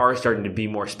projects are starting to be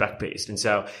more spec-based. And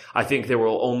so I think there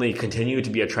will only continue to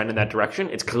be a trend in that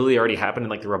direction. It's clearly already happened in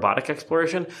like the robotic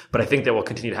exploration, but I think that will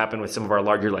continue to happen with some of our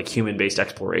larger like human-based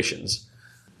explorations.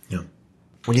 Yeah.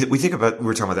 we think about, we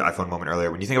were talking about the iPhone moment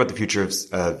earlier. When you think about the future of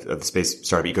the space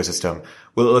startup ecosystem,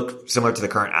 will it look similar to the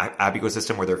current app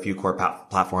ecosystem where there are a few core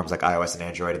platforms like iOS and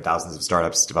Android and thousands of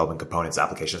startups developing components,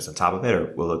 applications on top of it,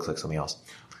 or will it look like something else?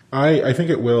 I think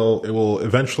it will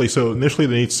eventually. So initially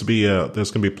there needs to be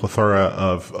there's going to be a plethora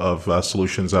of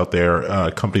solutions out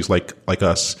there, companies like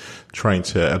us trying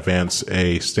to advance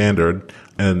a standard.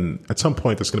 And at some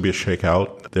point there's going to be a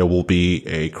shakeout. There will be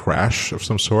a crash of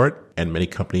some sort and many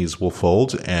companies will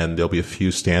fold and there'll be a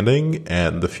few standing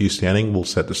and the few standing will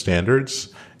set the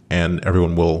standards and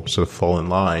everyone will sort of fall in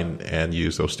line and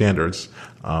use those standards.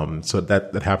 So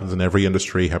that happens in every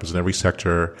industry, happens in every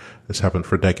sector. It's happened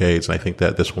for decades, and I think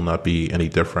that this will not be any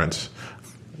different.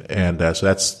 And so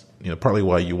that's partly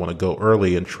why you want to go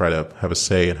early and try to have a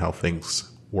say in how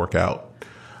things work out.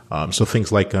 So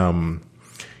things like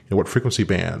what frequency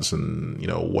bands and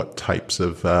what types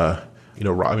of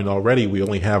already we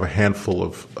only have a handful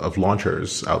of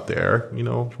launchers out there.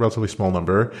 Relatively small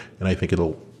number, and I think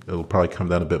it'll probably come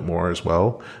down a bit more as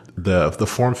well. The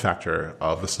form factor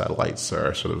of the satellites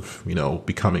are sort of,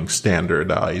 becoming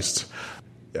standardized.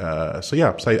 So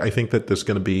I think that there's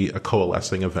going to be a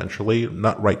coalescing eventually.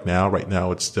 Not right now. Right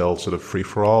now it's still sort of free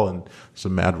for all and it's a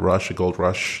mad rush, a gold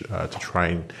rush, to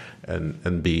try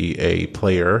and be a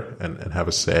player and have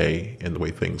a say in the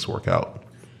way things work out.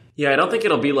 Yeah, I don't think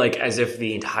it'll be like as if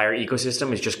the entire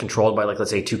ecosystem is just controlled by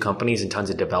let's say two companies and tons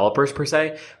of developers per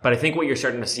se. But I think what you're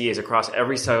starting to see is across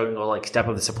every single step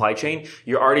of the supply chain,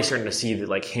 you're already starting to see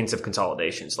the hints of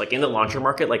consolidations. Like in the launcher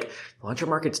market, the launcher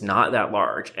market's not that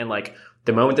large. And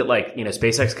the moment that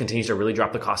SpaceX continues to really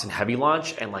drop the cost in heavy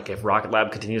launch and if Rocket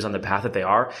Lab continues on the path that they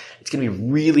are, it's going to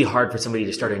be really hard for somebody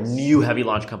to start a new heavy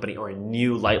launch company or a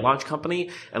new light launch company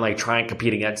and try and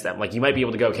compete against them. You might be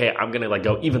able to go, okay, I'm going to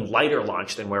go even lighter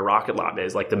launch than where Rocket Lab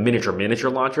is, the miniature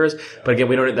launchers. But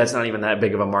again, that's not even that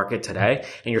big of a market today.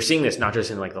 And you're seeing this not just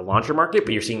in the launcher market,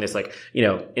 but you're seeing this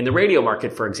in the radio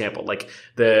market, for example,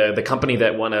 the company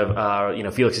that one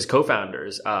of, Felix's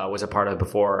co-founders, was a part of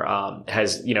before,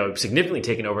 has, significantly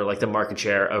taken over the market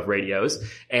share of radios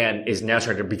and is now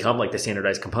starting to become the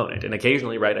standardized component. And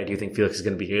occasionally, right, I do think Felix is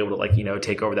going to be able to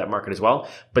take over that market as well.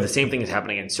 But the same thing is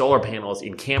happening in solar panels,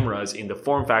 in cameras, in the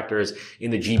form factors,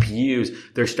 in the GPUs.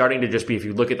 They're starting to just be, if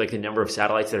you look at the number of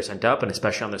satellites that are sent up, and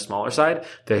especially on the smaller side,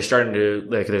 they're starting to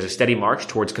there's a steady march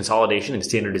towards consolidation and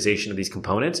standardization of these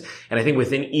components. And I think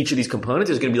within each of these components,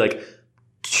 there's going to be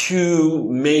two,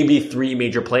 maybe three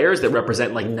major players that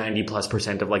represent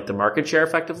 90+% of the market share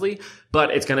effectively.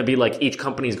 But it's going to be each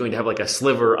company is going to have a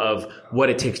sliver of what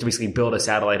it takes to basically build a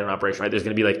satellite in operation, right? There's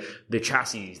going to be the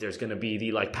chassis, there's going to be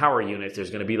the power units,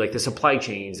 there's going to be the supply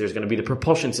chains, there's going to be the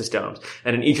propulsion systems.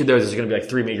 And in each of those, there's going to be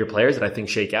three major players that I think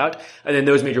shake out. And then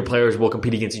those major players will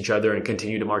compete against each other and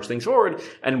continue to march things forward.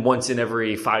 And once in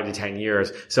every 5 to 10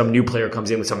 years, some new player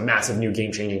comes in with some massive new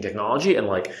game-changing technology and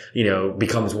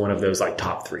becomes one of those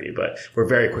top three. But we're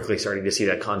very quickly starting to see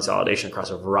that consolidation across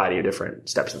a variety of different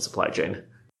steps in the supply chain.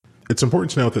 It's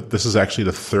important to note that this is actually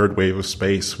the third wave of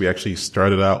space. We actually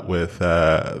started out with,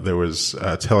 there was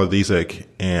Delian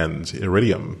and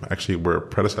Iridium actually were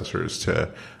predecessors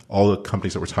to all the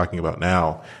companies that we're talking about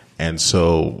now. And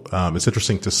so it's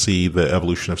interesting to see the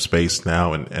evolution of space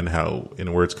now and how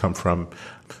and where it's come from.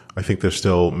 I think there's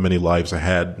still many lives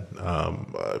ahead.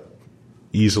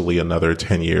 Easily another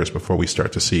 10 years before we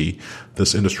start to see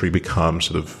this industry become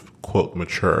sort of, quote,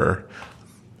 mature.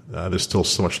 There's still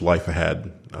so much life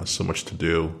ahead, so much to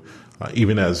do.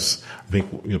 Even as I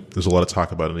think there's a lot of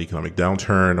talk about an economic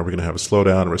downturn. Are we going to have a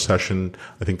slowdown, a recession?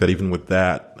 I think that even with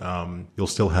that, you'll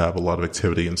still have a lot of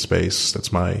activity in space.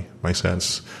 That's my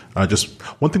sense. Just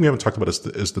one thing we haven't talked about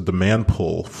is the demand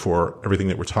pull for everything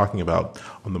that we're talking about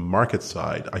on the market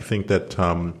side. I think that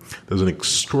there's an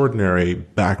extraordinary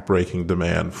backbreaking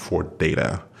demand for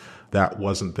data. That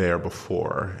wasn't there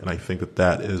before. And I think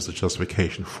that is the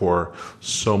justification for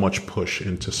so much push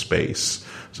into space.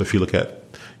 So if you look at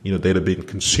data being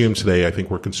consumed today, I think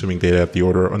we're consuming data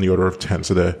on the order of 10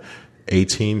 to the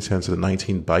 18, 10 to the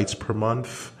 19 bytes per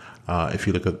month. If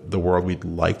you look at the world we'd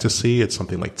like to see, it's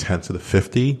something like 10 to the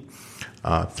 50,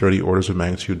 30 orders of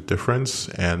magnitude difference.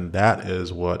 And that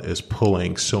is what is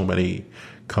pulling so many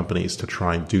companies to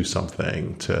try and do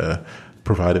something to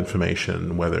provide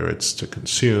information, whether it's to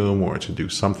consume or to do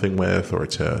something with or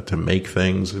to make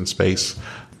things in space.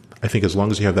 I think as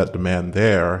long as you have that demand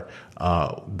there,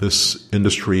 this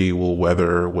industry will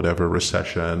weather whatever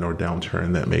recession or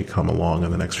downturn that may come along in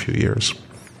the next few years.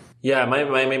 Yeah, my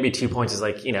maybe 2 points is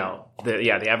the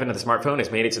advent of the smartphone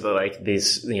has made it so that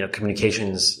these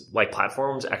communications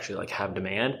platforms actually have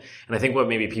demand. And I think what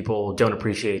maybe people don't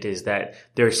appreciate is that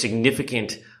there's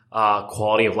significant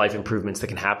quality of life improvements that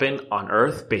can happen on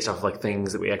Earth based off of like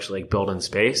things that we actually like build in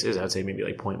space is, I would say, maybe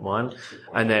like point one.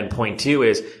 And then point two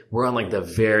is we're on like the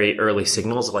very early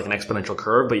signals of like an exponential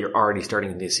curve, but you're already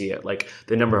starting to see it. Like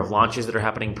the number of launches that are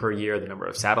happening per year, the number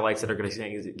of satellites that are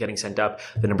getting sent up,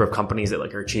 the number of companies that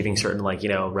like are achieving certain like,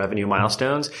 revenue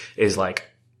milestones is like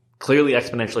clearly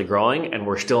exponentially growing, and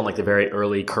we're still in like the very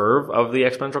early curve of the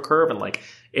exponential curve, and like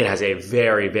it has a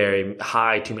very, very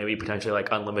high to maybe potentially like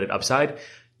unlimited upside.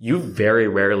 You very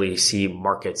rarely see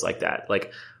markets like that.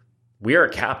 Like we are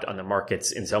capped on the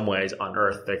markets in some ways on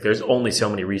Earth. Like there's only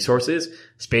so many resources.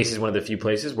 Space is one of the few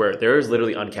places where there is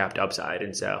literally uncapped upside.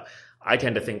 And so I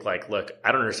tend to think like, look,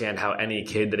 I don't understand how any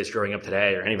kid that is growing up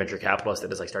today or any venture capitalist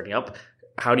that is like starting up,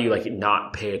 how do you like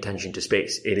not pay attention to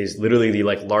space? It is literally the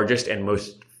like largest and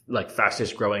most like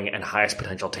fastest growing and highest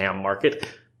potential TAM market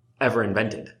ever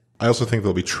invented. I also think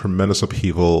there'll be tremendous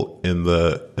upheaval in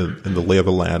the lay of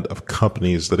the land of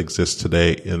companies that exist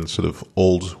today in sort of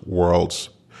old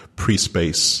worlds,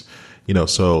 pre-space.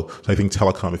 So I think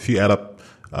telecom, if you add up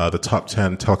the top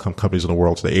 10 telecom companies in the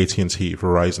world today, AT&T,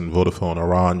 Verizon, Vodafone,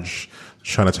 Orange,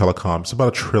 China Telecom, it's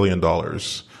about $1 trillion,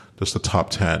 just the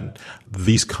top 10.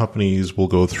 These companies will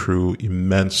go through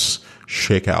immense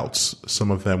shakeouts. Some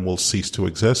of them will cease to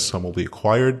exist, some will be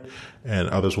acquired, and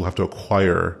others will have to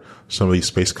acquire some of these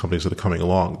space companies that are coming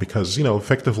along because,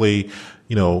 effectively,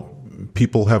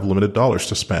 people have limited dollars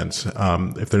to spend.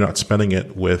 If they're not spending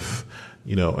it with,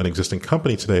 an existing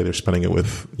company today, they're spending it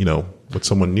with, with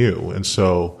someone new. And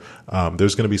so,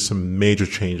 there's going to be some major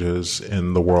changes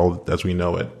in the world as we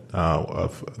know it,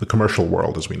 of the commercial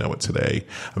world as we know it today.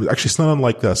 Actually, it's not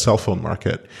unlike the cell phone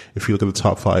market. If you look at the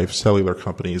top 5 cellular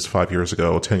companies 5 years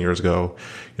ago, 10 years ago,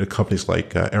 companies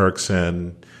like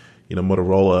Ericsson,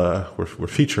 Motorola were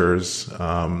features,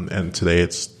 and today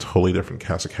it's totally different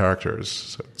cast of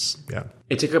characters. So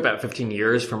It took about 15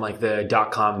 years from like the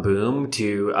 .com boom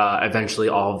to eventually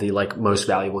all of the like most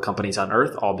valuable companies on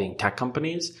Earth, all being tech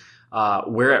companies.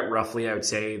 We're at roughly, I would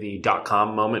say, the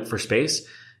 .com moment for space.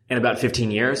 In about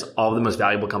 15 years, all of the most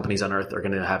valuable companies on Earth are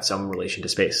going to have some relation to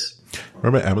space.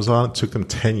 Remember Amazon? It took them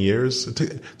 10 years.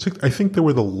 I think they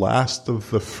were the last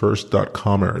of the first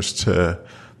 .comers to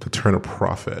turn a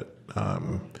profit.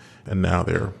 And now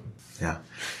they're... Yeah.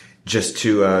 Just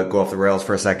to go off the rails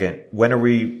for a second, when are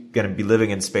we going to be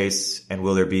living in space, and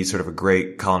will there be sort of a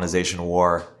great colonization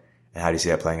war, and how do you see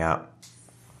that playing out?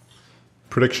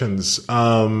 Predictions.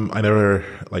 I never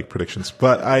like predictions,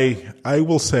 but I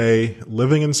will say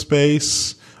living in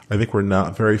space, I think we're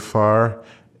not very far.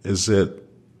 Is it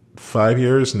 5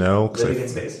 years? No. Living in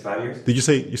space, 5 years? Did you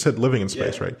say, you said living in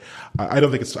space, yeah. Right? I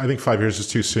don't think I think 5 years is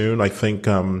too soon. I think,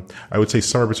 I would say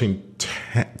somewhere between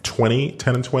 10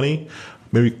 and 20,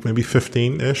 maybe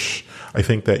 15-ish. I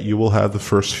think that you will have the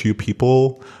first few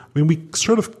people. I mean, we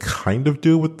sort of kind of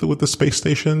do with the space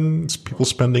station. It's people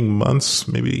spending months,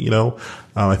 maybe,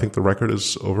 I think the record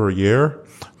is over a year.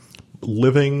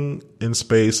 Living in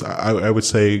space, I would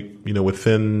say,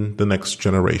 within the next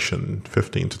generation,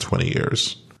 15 to 20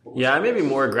 years. Yeah, I may be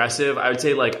more aggressive. I would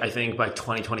say, I think by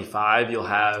 2025, you'll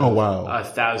have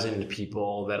 1,000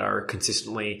 people that are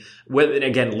consistently, and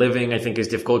again, living, I think, is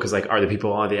difficult because, are the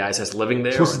people on the ISS living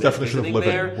there? So what's the definition of living?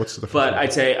 There? What's the definition? But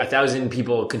I'd say 1,000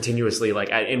 people continuously,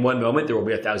 in one moment, there will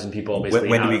be 1,000 people basically.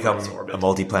 When do we become a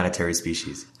multiplanetary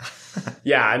species?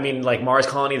 Yeah, I mean, Mars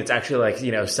colony that's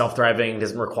actually self-thriving,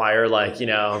 doesn't require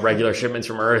regular shipments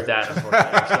from Earth. That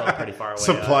unfortunately are still pretty far away.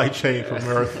 Supply chain from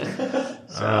Earth.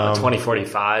 So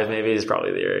 2045 maybe is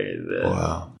probably the area.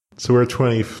 Wow. So we're at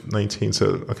 2019.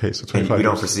 So 25. And we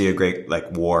don't foresee a great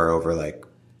war over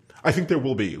I think there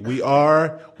will be. We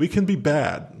can be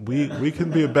bad. We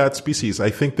can be a bad species. I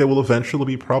think there will eventually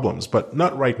be problems, but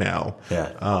not right now.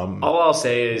 Yeah. All I'll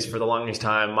say is for the longest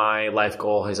time, my life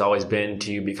goal has always been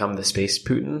to become the space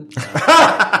Putin.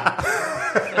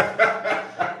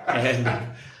 And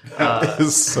that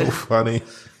is so funny.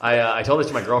 I told this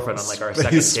to my girlfriend on our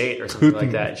second date or something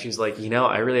like that. And she's like,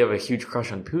 I really have a huge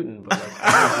crush on Putin, but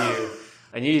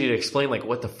I need you to explain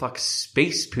what the fuck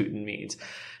space Putin means.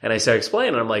 And I started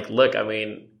explaining, and I'm like, look, I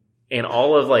mean, in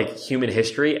all of human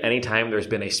history, anytime there's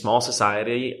been a small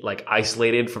society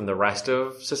isolated from the rest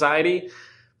of society,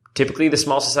 typically the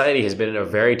small society has been in a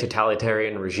very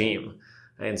totalitarian regime.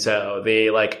 And so the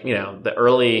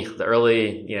early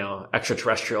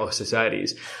extraterrestrial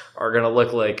societies are going to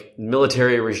look like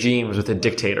military regimes with a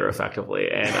dictator effectively.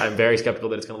 And I'm very skeptical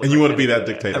that it's going to look And you want to be that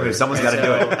dictator. I mean, someone's got to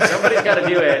do it. Somebody's got to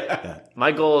do it. Yeah.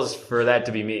 My goal is for that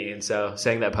to be me. And so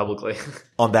saying that publicly.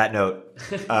 On that note,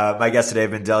 my guests today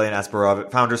have been Delian Asparouhov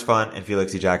at Founders Fund and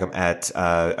Felix Ejeckam at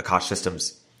Akash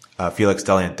Systems. Felix,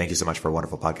 Delian, thank you so much for a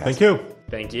wonderful podcast. Thank you.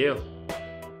 Thank you.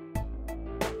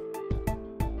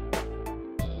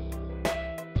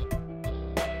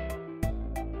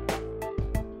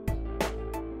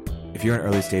 If you're an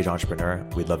early stage entrepreneur,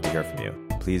 we'd love to hear from you.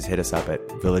 Please hit us up at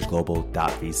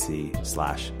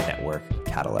villageglobal.vc/network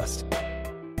catalyst.